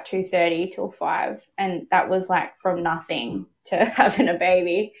like about 2:30 till 5, and that was like from nothing to having a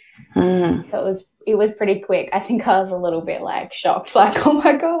baby. So it was pretty quick. I think I was a little bit like shocked, like, oh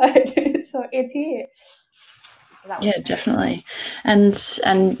my God, so it's here. Yeah, definitely.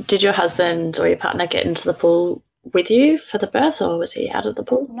 And did your husband or your partner get into the pool with you for the birth, or was he out of the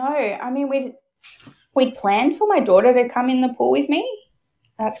pool? No, I mean we'd planned for my daughter to come in the pool with me.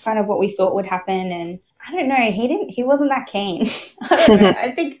 That's kind of what we thought would happen, and I don't know, he wasn't that keen. I don't know. I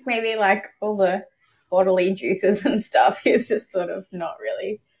think maybe like all the bodily juices and stuff, he's just sort of not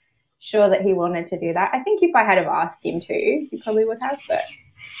really sure that he wanted to do that. I think if I had have asked him to, he probably would have, but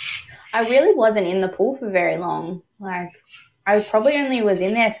I really wasn't in the pool for very long. Like, I probably only was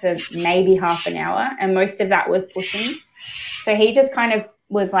in there for maybe half an hour, and most of that was pushing. So he just kind of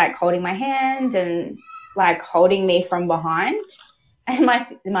was like holding my hand and like holding me from behind. And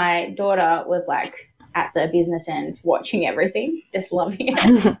my daughter was like at the business end watching everything, just loving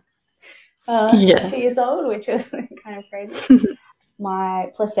it. 2 years old, which was kind of crazy.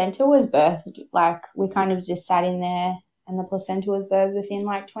 My placenta was birthed, like we kind of just sat in there and the placenta was birthed within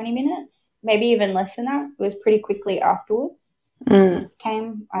like 20 minutes, maybe even less than that. It was pretty quickly afterwards. It just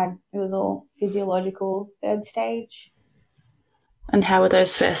came, it was all physiological, 3rd stage. And how were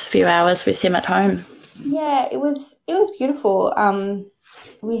those first few hours with him at home? Yeah, it was beautiful.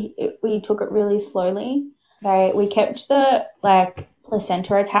 We took it really slowly. We kept the like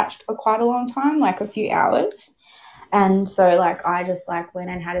placenta attached for quite a long time, like a few hours. And so like I just like went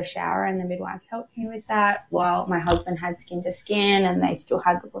and had a shower and the midwives helped me with that while my husband had skin to skin and they still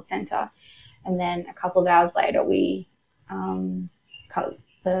had the placenta. And then a couple of hours later we cut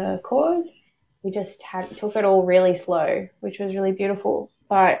the cord. We just took it all really slow, which was really beautiful.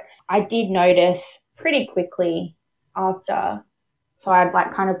 But I did notice pretty quickly after, so I'd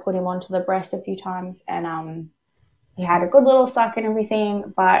like kind of put him onto the breast a few times and he had a good little suck and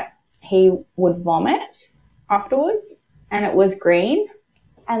everything, but he would vomit afterwards and it was green.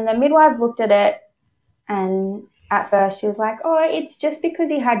 And the midwives looked at it and at first she was like, oh, it's just because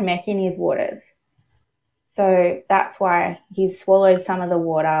he had mech in his waters. So that's why he's swallowed some of the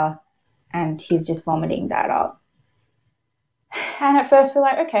water and he's just vomiting that up. And at first we're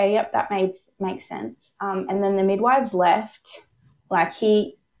like, okay, yep, that makes sense. And then the midwives left. Like,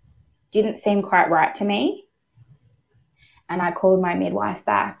 he didn't seem quite right to me. And I called my midwife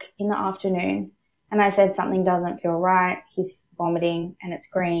back in the afternoon and I said, something doesn't feel right. He's vomiting and it's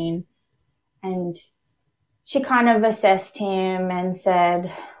green. And she kind of assessed him and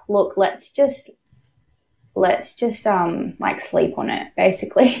said, look, let's just like sleep on it,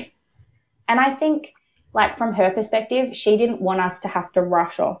 basically. And I think, like, from her perspective, she didn't want us to have to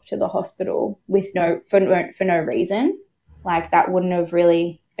rush off to the hospital for no reason. Like, that wouldn't have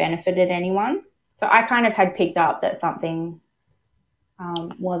really benefited anyone. So I kind of had picked up that something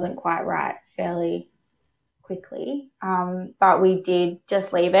wasn't quite right fairly quickly. But we did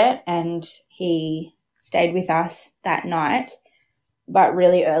just leave it, and he stayed with us that night. But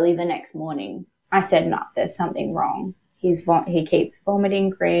really early the next morning, I said, no, there's something wrong. He keeps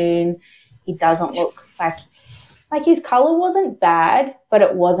vomiting green. He doesn't look like his color wasn't bad, but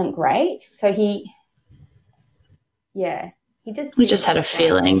it wasn't great. So he just had a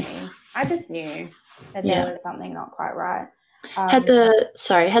feeling. I just knew that there was something not quite right. Had the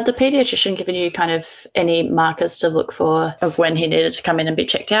pediatrician given you kind of any markers to look for of when he needed to come in and be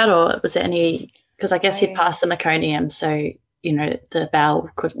checked out, or was there any? Because I guess he'd passed the meconium, so the bowel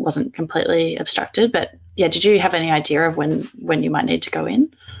wasn't completely obstructed. But yeah, did you have any idea of when you might need to go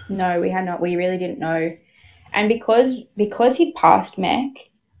in? No, we had not. We really didn't know, and because he'd passed mech,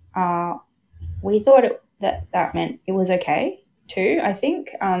 we thought that meant it was okay too. I think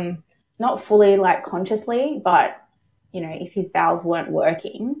not fully like consciously, but if his bowels weren't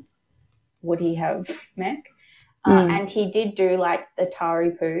working, would he have mech? And he did do like the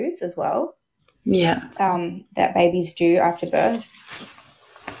tari poos as well. Yeah. That babies do after birth.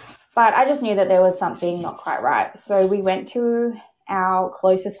 But I just knew that there was something not quite right. So we went to our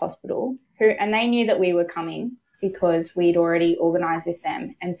closest hospital, and they knew that we were coming because we'd already organised with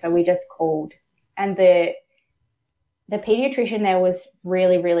them. And so we just called. And the pediatrician there was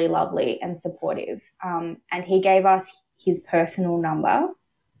really, really lovely and supportive. And he gave us his personal number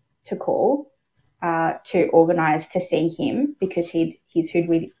to call to organise to see him, because he's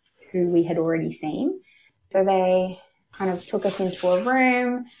who we had already seen. So they kind of took us into a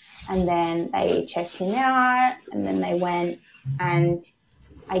room, and then they checked him out, and then they went and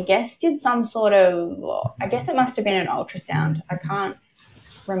I guess did some sort of, I guess it must have been an ultrasound. I can't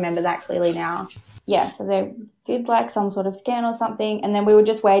remember that clearly now. Yeah, so they did like some sort of scan or something, and then we were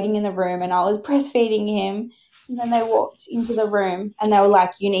just waiting in the room, and I was breastfeeding him, and then they walked into the room and they were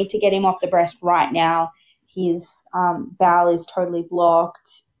like, you need to get him off the breast right now. His bowel is totally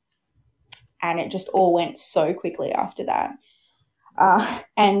blocked. And it just all went so quickly after that.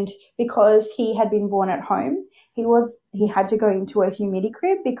 And because he had been born at home, he had to go into a humidity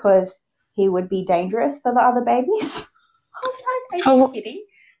crib because he would be dangerous for the other babies. I was like, are you kidding?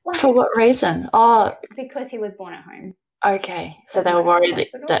 Like, for what reason? Oh, because he was born at home. Okay, so they were worried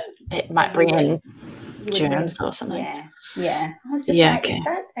that it might bring in germs or something. Yeah. I was just like, is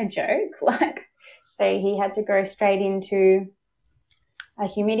that a joke? Like, so he had to go straight into a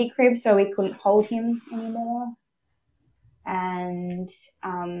humidity crib, so we couldn't hold him anymore. And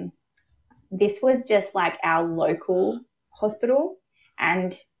this was just like our local hospital,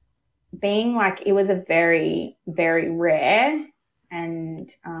 and being like, it was a very, very rare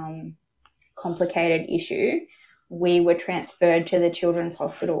and complicated issue, we were transferred to the children's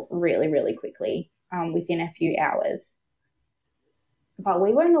hospital really, really quickly, within a few hours. But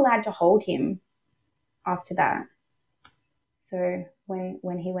we weren't allowed to hold him after that. So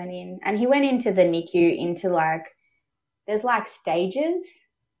when he went in, and he went into the NICU, into like, there's like stages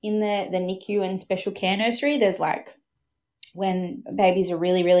in the NICU and special care nursery. There's like, when babies are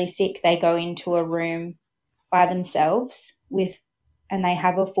really, really sick, they go into a room by themselves and they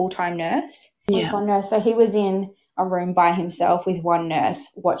have a full-time nurse. Yeah. With one nurse. So he was in a room by himself with one nurse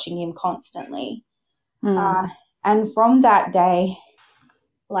watching him constantly. And from that day,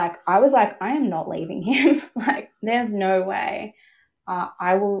 like, I was like, I am not leaving him. Like, there's no way.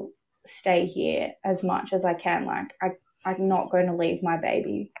 I will stay here as much as I can. Like, I'm not going to leave my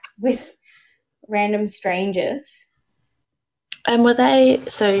baby with random strangers. And were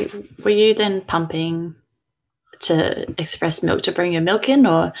you then pumping to express milk to bring your milk in,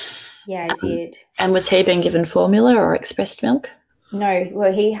 or? Yeah, I did. And was he being given formula or expressed milk? No,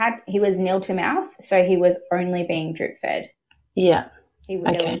 well, he was nil to mouth, so he was only being drip fed. Yeah. He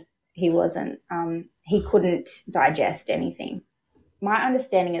wasn't, he couldn't digest anything. My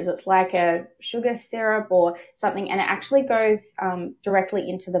understanding is it's like a sugar syrup or something, and it actually goes directly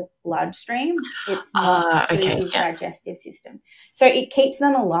into the bloodstream. It's not through his digestive system. So it keeps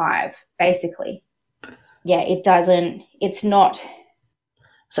them alive, basically. it doesn't, it's not.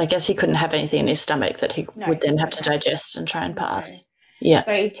 So I guess he couldn't have anything in his stomach that he would then have to digest and try and pass. Yeah.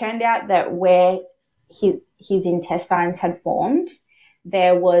 So it turned out that where his intestines had formed,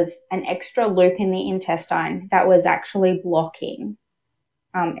 there was an extra loop in the intestine that was actually blocking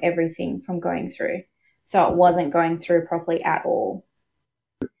everything from going through. So it wasn't going through properly at all.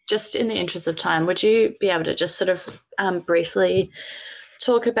 Just in the interest of time, would you be able to just sort of briefly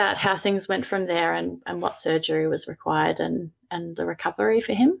talk about how things went from there and what surgery was required and the recovery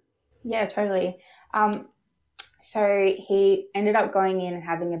for him? Yeah, totally. So he ended up going in and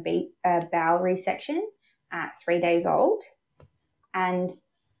having a bowel resection at 3 days old. And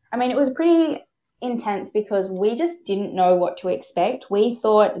I mean, it was pretty intense because we just didn't know what to expect. We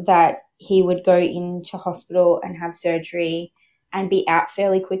thought that he would go into hospital and have surgery and be out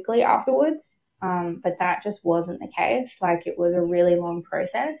fairly quickly afterwards. But that just wasn't the case. Like, it was a really long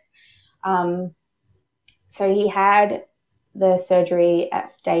process. So he had the surgery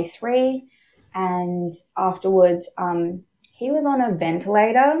at day 3, and afterwards he was on a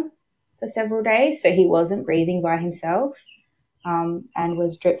ventilator for several days, so he wasn't breathing by himself, and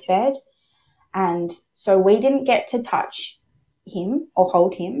was drip fed. And so we didn't get to touch him or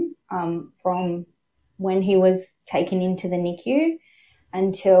hold him from when he was taken into the NICU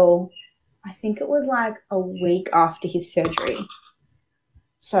until I think it was like a week after his surgery.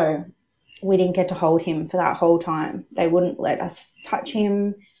 So we didn't get to hold him for that whole time. They wouldn't let us touch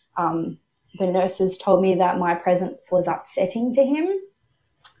him. The nurses told me that my presence was upsetting to him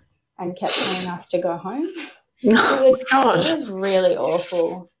and kept telling us to go home. It was really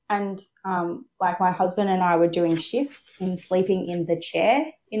awful. And like, my husband and I were doing shifts in sleeping in the chair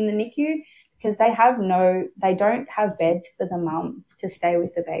in the NICU because they don't have beds for the mums to stay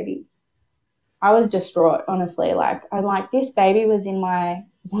with the babies. I was distraught, honestly. I'm like, this baby was in my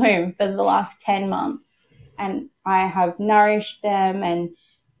womb for the last 10 months and I have nourished them, and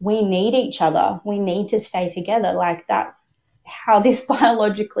we need each other. We need to stay together. Like, that's how this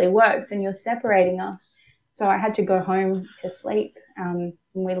biologically works, and you're separating us. So I had to go home to sleep.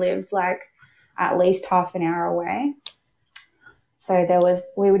 We lived like at least half an hour away. So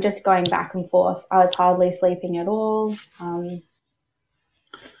we were just going back and forth. I was hardly sleeping at all. And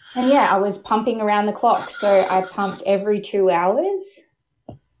yeah, I was pumping around the clock. So I pumped every 2 hours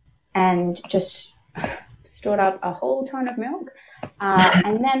and just stored up a whole ton of milk.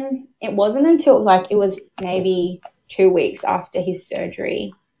 And then it wasn't until it was maybe 2 weeks after his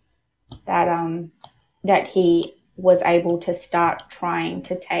surgery that he was able to start trying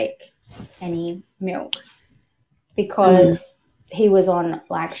to take any milk, because he was on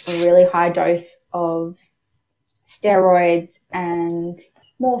like a really high dose of steroids and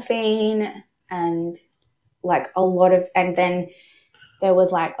morphine and like a lot of, and then there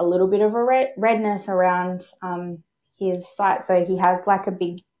was like a little bit of a redness around his site. So he has like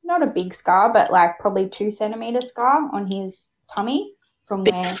not a big scar, but like probably 2 centimeter scar on his tummy from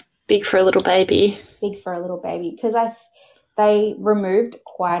where. Big for a little baby. Big for a little baby, because they removed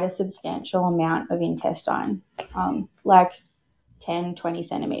quite a substantial amount of intestine, like 10, 20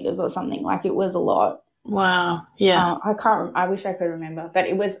 centimeters or something. Like, it was a lot. Wow. Yeah. I wish I could remember, but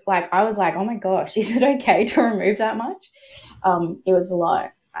it was like, I was like, oh my gosh, is it okay to remove that much? It was a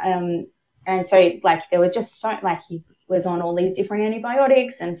lot. And so like, there were just he was on all these different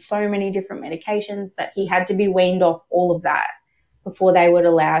antibiotics and so many different medications that he had to be weaned off all of that before they would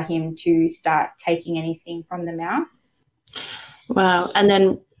allow him to start taking anything from the mouth. Wow. And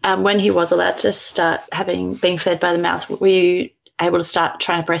then when he was allowed to start being fed by the mouth, were you able to start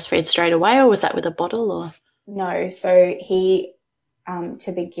trying to breastfeed straight away, or was that with a bottle? Or no? So he,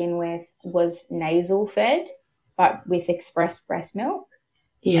 to begin with, was nasal fed, but with express breast milk.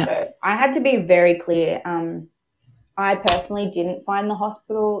 Yeah. So I had to be very clear. I personally didn't find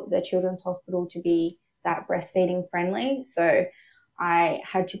the children's hospital, to be that breastfeeding friendly. So I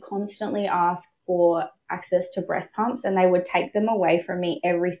had to constantly ask for access to breast pumps, and they would take them away from me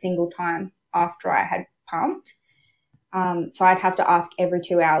every single time after I had pumped. So I'd have to ask every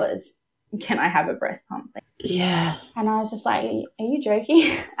 2 hours, can I have a breast pump? Yeah. And I was just like, are you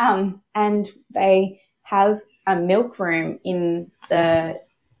joking? And they have a milk room in the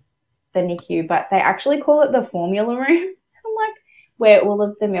NICU, but they actually call it the formula room. I'm like, where all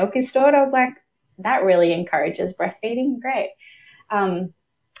of the milk is stored. I was like, that really encourages breastfeeding. Great.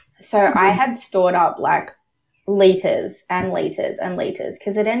 So I had stored up like liters and liters and liters,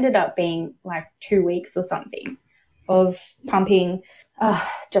 because it ended up being like 2 weeks or something of pumping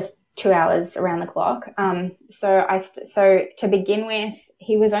just 2 hours around the clock. So to begin with,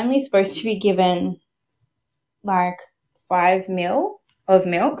 he was only supposed to be given like 5 ml of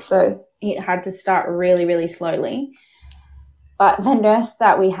milk, so it had to start really, really slowly. But the nurse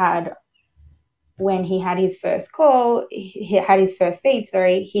that we had when he had his first call, he had his first feed,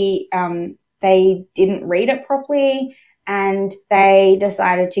 they didn't read it properly, and they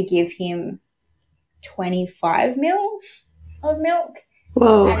decided to give him 25 mils of milk.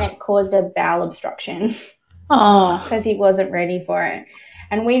 Whoa. And it caused a bowel obstruction. Oh. Because he wasn't ready for it.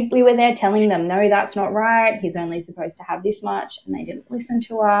 And we were there telling them, no, that's not right. He's only supposed to have this much. And they didn't listen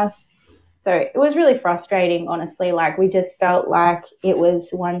to us. So it was really frustrating, honestly. Like, we just felt like it was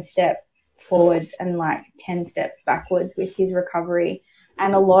one step forwards and like 10 steps backwards with his recovery.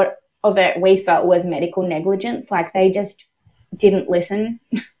 And a lot of it we felt was medical negligence. Like, they just didn't listen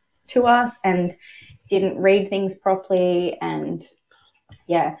to us and didn't read things properly. And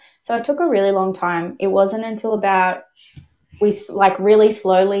yeah, so it took a really long time. It wasn't until about we like really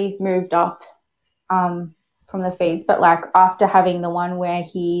slowly moved up from the feeds, but like after having the one where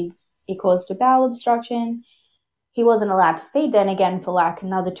it caused a bowel obstruction, he wasn't allowed to feed then again for like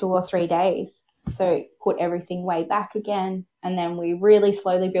another 2 or 3 days. So it put everything way back again, and then we really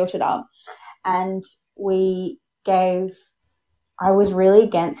slowly built it up. And I was really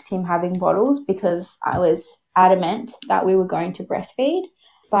against him having bottles because I was adamant that we were going to breastfeed.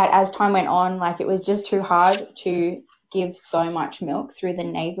 But as time went on, like, it was just too hard to give so much milk through the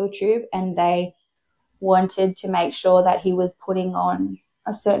nasal tube, and they wanted to make sure that he was putting on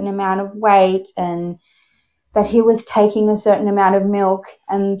a certain amount of weight and that he was taking a certain amount of milk,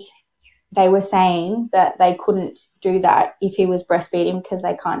 and they were saying that they couldn't do that if he was breastfeeding because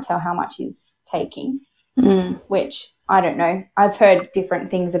they can't tell how much he's taking, which I don't know. I've heard different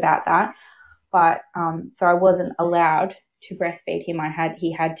things about that, but so I wasn't allowed to breastfeed him.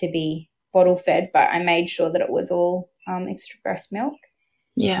 He had to be bottle fed, but I made sure that it was all extra breast milk.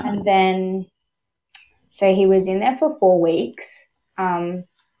 Yeah. And then, so he was in there for 4 weeks, and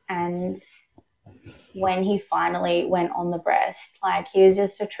when he finally went on the breast, like, he was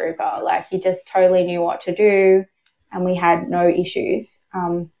just a trooper. Like, he just totally knew what to do, and we had no issues.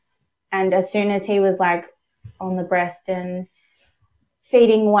 And as soon as he was like on the breast and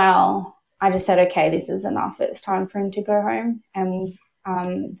feeding well, I just said, okay, this is enough. It's time for him to go home. And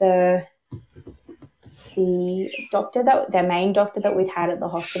the main doctor that we'd had at the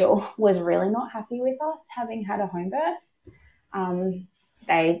hospital was really not happy with us having had a home birth.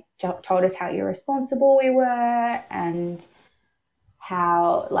 They told us how irresponsible we were and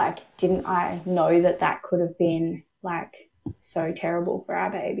how, like, didn't I know that could have been, like, so terrible for our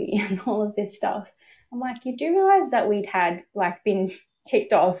baby and all of this stuff. I'm like, you do realize that we'd had, like, been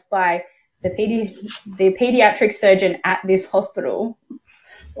ticked off by the pediatric surgeon at this hospital.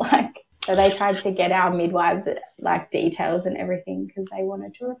 Like, so they tried to get our midwives, like, details and everything because they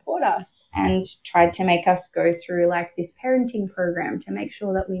wanted to report us, and tried to make us go through, like, this parenting program to make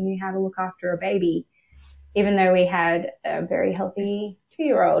sure that we knew how to look after a baby, even though we had a very healthy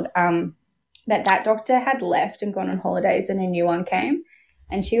 2-year-old. But that doctor had left and gone on holidays, and a new one came.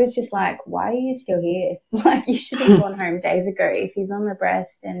 And she was just like, why are you still here? Like, you should have gone home days ago if he's on the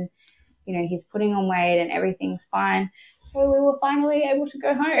breast and, you know, he's putting on weight and everything's fine. So we were finally able to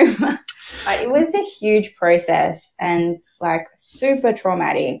go home. But it was a huge process and, like, super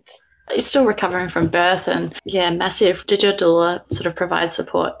traumatic. You're still recovering from birth and, yeah, massive. Did your doula sort of provide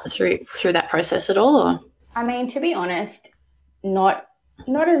support through that process at all? Or? I mean, to be honest, not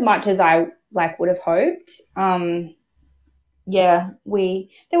as much as I, like, would have hoped. Yeah, they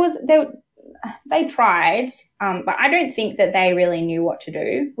tried, but I don't think that they really knew what to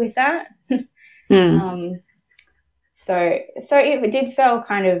do with that. So it did feel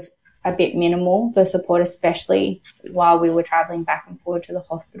kind of a bit minimal, the support, especially while we were traveling back and forward to the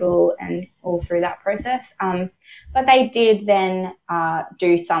hospital and all through that process. But they did then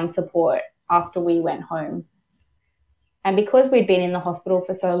do some support after we went home. And because we'd been in the hospital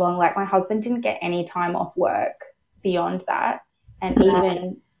for so long, like, my husband didn't get any time off work beyond that. And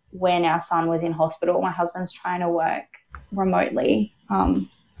even when our son was in hospital, my husband's trying to work remotely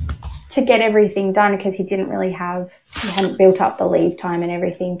to get everything done because he hadn't built up the leave time and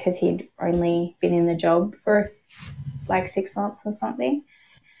everything because he'd only been in the job for like 6 months or something.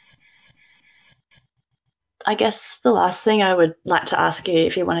 I guess the last thing I would like to ask you,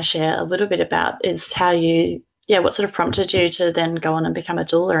 if you want to share a little bit about, is how what sort of prompted you to then go on and become a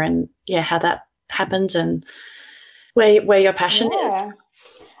doula, and how that happened and where your passion is.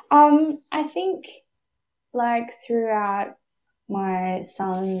 I think, like, throughout my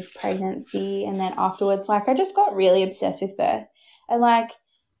son's pregnancy and then afterwards, like, I just got really obsessed with birth. And, like,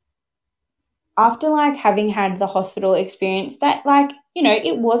 after like having had the hospital experience that like, you know,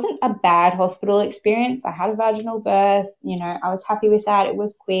 it wasn't a bad hospital experience. I had a vaginal birth, you know, I was happy with that. It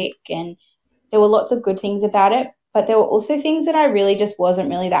was quick and there were lots of good things about it, but there were also things that I really just wasn't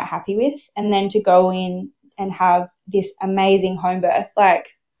really that happy with. And then to go in and have this amazing home birth, like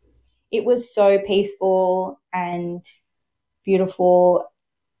it was so peaceful and beautiful,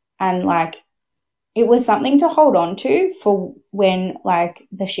 and like it was something to hold on to for when like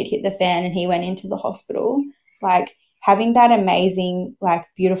the shit hit the fan and he went into the hospital. Like having that amazing, like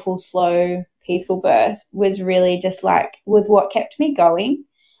beautiful, slow, peaceful birth was really just like, was what kept me going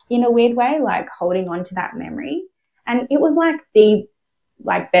in a weird way, like holding on to that memory. And it was like the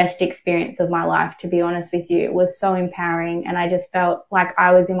like best experience of my life, to be honest with you. It was so empowering and I just felt like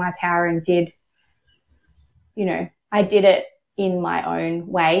I was in my power and did, you know, I did it in my own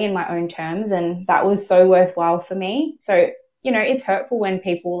way, in my own terms, and that was so worthwhile for me. So, you know, it's hurtful when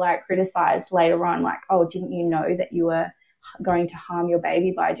people like criticize later on, like, oh, didn't you know that you were going to harm your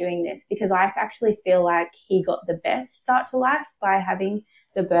baby by doing this? Because I actually feel like he got the best start to life by having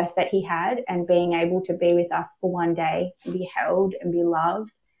the birth that he had and being able to be with us for one day and be held and be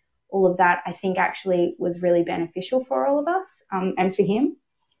loved. All of that, I think, actually was really beneficial for all of us, and for him.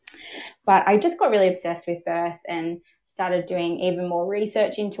 But I just got really obsessed with birth and started doing even more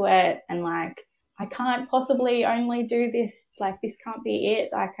research into it, and like, I can't possibly only do this, like this can't be it.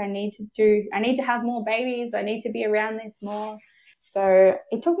 Like I need to have more babies. I need to be around this more. So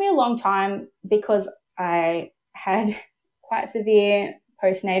it took me a long time because I had quite severe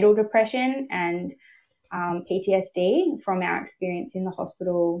postnatal depression and PTSD from our experience in the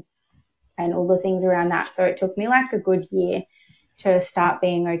hospital and all the things around that. So it took me like a good year to start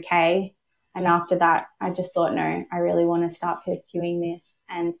being okay. And after that, I just thought, no, I really want to start pursuing this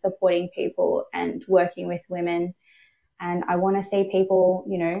and supporting people and working with women. And I want to see people,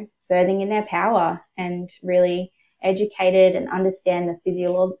 you know, birthing in their power and really educated and understand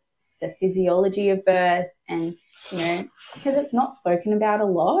the physiology of birth. And, you know, because it's not spoken about a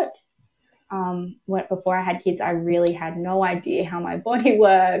lot. Before I had kids, I really had no idea how my body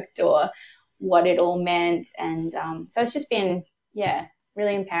worked or what it all meant. And so it's just been, yeah,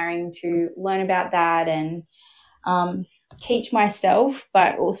 really empowering to learn about that and teach myself,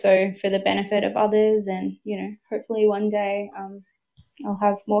 but also for the benefit of others. And, you know, hopefully one day I'll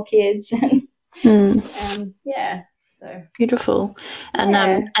have more kids. Yeah, so. Beautiful. And,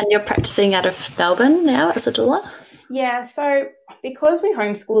 yeah. And you're practicing out of Melbourne now as a doula? Yeah, so because we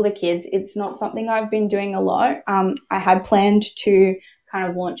homeschool the kids, it's not something I've been doing a lot. I had planned to kind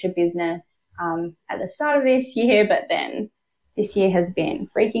of launch a business at the start of this year, but then this year has been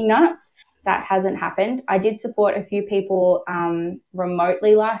freaking nuts. That hasn't happened. I did support a few people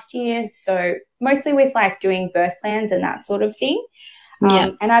remotely last year, so mostly with like doing birth plans and that sort of thing.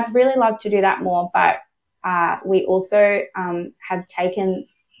 And I'd really love to do that more, but we also have taken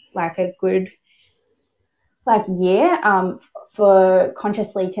like a good year for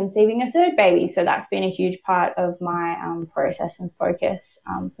consciously conceiving a third baby. So that's been a huge part of my process and focus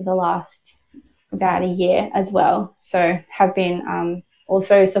for the last about a year as well. So have been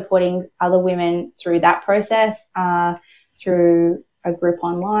also supporting other women through that process through a group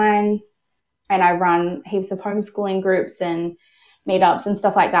online, and I run heaps of homeschooling groups and meetups and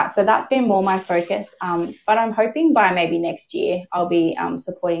stuff like that. So that's been more my focus. But I'm hoping by maybe next year I'll be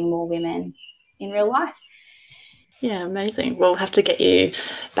supporting more women in real life. Yeah, amazing. We'll have to get you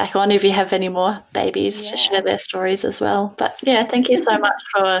back on if you have any more babies to share their stories as well. But yeah, thank you so much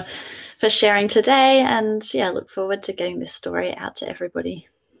for sharing today, and yeah, look forward to getting this story out to everybody.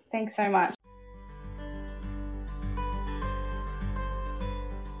 Thanks so much.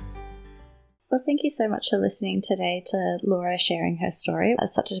 Well, thank you so much for listening today to Laura sharing her story. It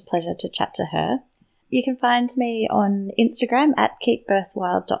was such a pleasure to chat to her. You can find me on Instagram at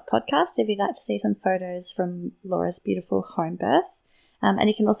keepbirthwild.podcast if you'd like to see some photos from Laura's beautiful home birth. And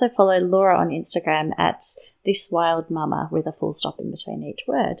you can also follow Laura on Instagram at thiswildmama with a full stop in between each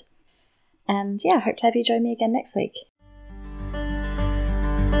word. And yeah, hope to have you join me again next week.